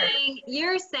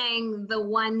 you're saying the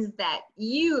ones that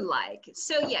you like.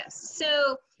 So yes.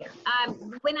 So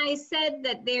when I said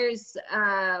that there's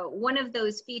one of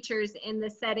those features in the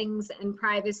settings and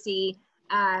privacy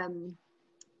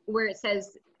where it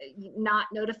says not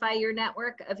notify your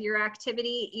network of your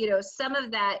activity, you know, some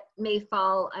of that may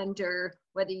fall under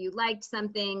whether you liked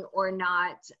something or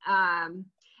not.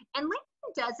 And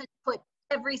LinkedIn doesn't put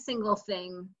every single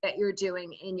thing that you're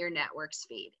doing in your network's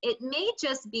feed. It may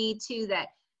just be too that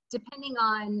depending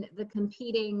on the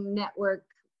competing network,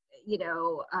 you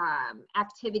know,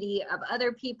 activity of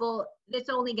other people, it's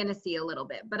only going to see a little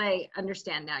bit. But I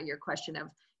understand now your question of,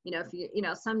 you know, if you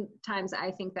know, sometimes I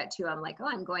think that too. I'm like, oh,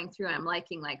 I'm going through and I'm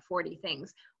liking like 40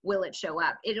 things. Will it show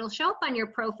up? It'll show up on your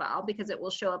profile because it will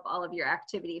show up all of your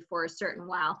activity for a certain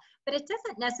while, but it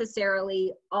doesn't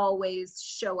necessarily always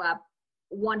show up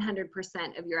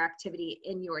 100% of your activity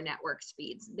in your network's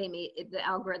feeds. The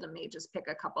algorithm may just pick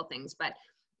a couple things, but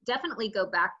definitely go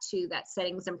back to that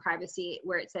settings and privacy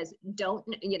where it says, don't,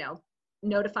 you know,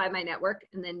 notify my network,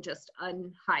 and then just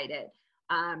unhide it.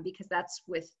 Because that's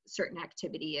with certain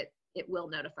activity, it will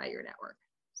notify your network.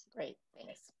 Great,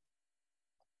 thanks.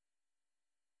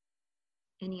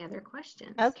 Any other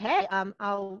questions? Okay,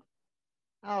 I'll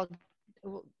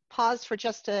pause for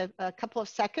just a couple of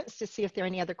seconds to see if there are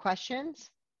any other questions.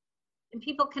 And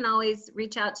people can always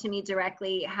reach out to me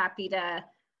directly. Happy to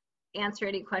answer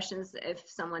any questions if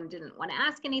someone didn't want to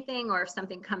ask anything, or if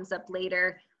something comes up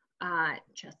later,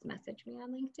 just message me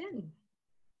on LinkedIn.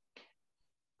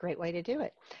 Great way to do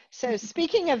it. So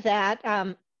speaking of that,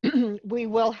 we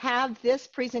will have this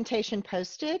presentation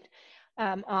posted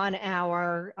on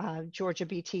our Georgia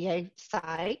BTA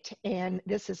site, and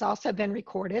this has also been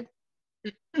recorded.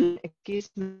 Excuse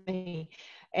me.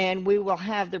 And we will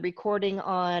have the recording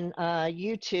on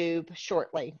YouTube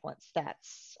shortly once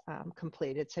that's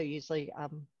completed. So usually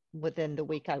within the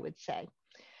week, I would say.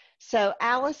 So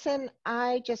Allison,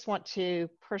 I just want to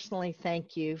personally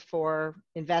thank you for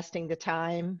investing the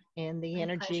time and the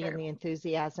energy and the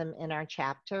enthusiasm in our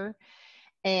chapter.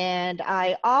 And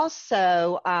I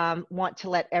also want to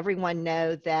let everyone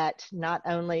know that not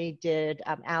only did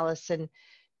Allison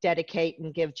dedicate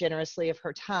and give generously of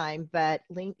her time, but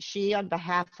she, on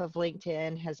behalf of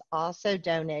LinkedIn, has also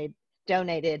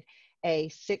donated a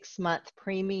 6-month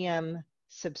premium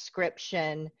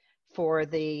subscription for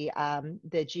the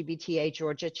GBTA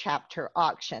Georgia chapter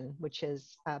auction, which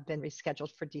has been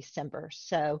rescheduled for December.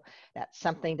 So that's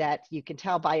something that you can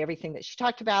tell by everything that she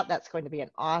talked about. That's going to be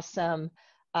an awesome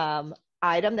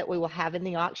item that we will have in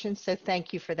the auction. So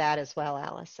thank you for that as well,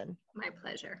 Allison. My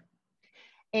pleasure.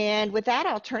 And with that,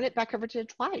 I'll turn it back over to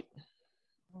Dwight.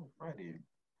 All righty.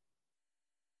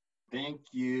 Thank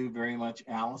you very much,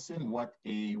 Allison. What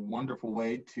a wonderful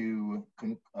way to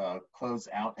close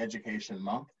out Education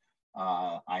Month.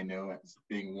 I know as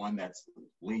being one that's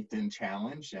LinkedIn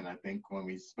challenged, and I think when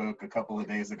we spoke a couple of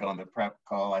days ago on the prep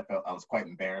call, I felt I was quite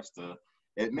embarrassed to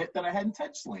admit that I hadn't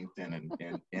touched LinkedIn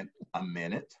in a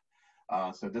minute.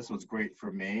 So this was great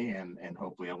for me, and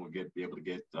hopefully I will be able to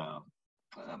get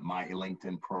my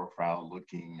LinkedIn profile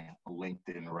looking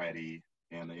LinkedIn ready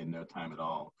in no time at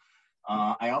all.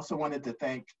 I also wanted to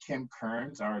thank Kim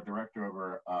Kearns, our Director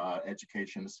of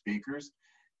Education Speakers.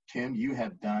 Kim, you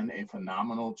have done a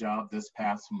phenomenal job this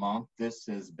past month. This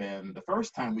has been the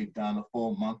first time we've done a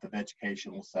full month of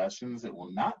educational sessions. It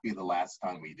will not be the last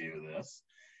time we do this.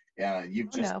 You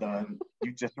just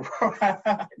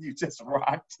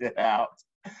rocked it out.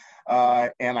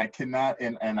 And I cannot,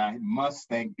 and I must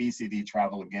thank BCD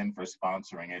Travel again for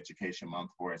sponsoring Education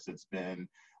Month for us. It's been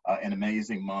an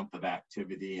amazing month of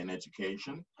activity and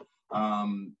education.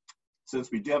 Since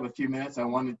we do have a few minutes, I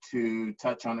wanted to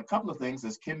touch on a couple of things.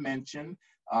 As Kim mentioned,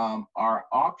 our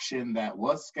auction that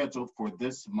was scheduled for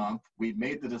this month, we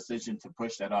made the decision to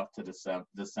push that off to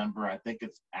December. I think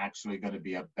it's actually going to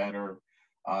be a better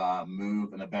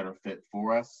move and a better fit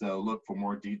for us. So look for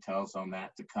more details on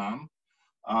that to come.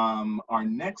 Our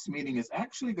next meeting is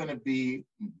actually going to be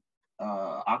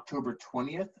October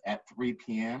 20th at 3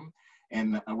 p.m.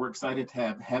 And we're excited to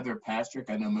have Heather Pastrick.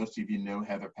 I know most of you know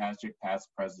Heather Pastrick, past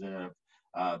president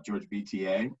of Georgia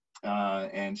BTA.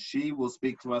 And she will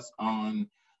speak to us on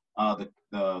the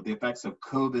effects of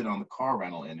COVID on the car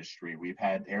rental industry. We've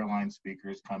had airline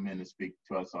speakers come in and speak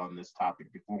to us on this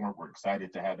topic before. We're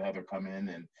excited to have Heather come in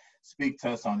and speak to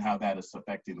us on how that is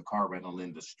affecting the car rental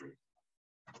industry.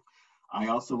 I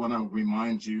also want to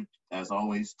remind you, as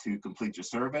always, to complete your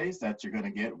surveys that you're going to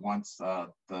get once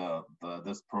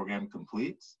this program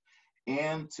completes,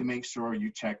 and to make sure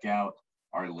you check out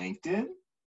our LinkedIn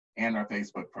and our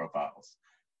Facebook profiles.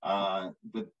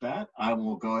 With that, I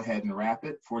will go ahead and wrap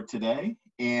it for today,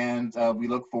 and we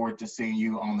look forward to seeing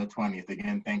you on the 20th.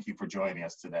 Again, thank you for joining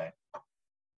us today.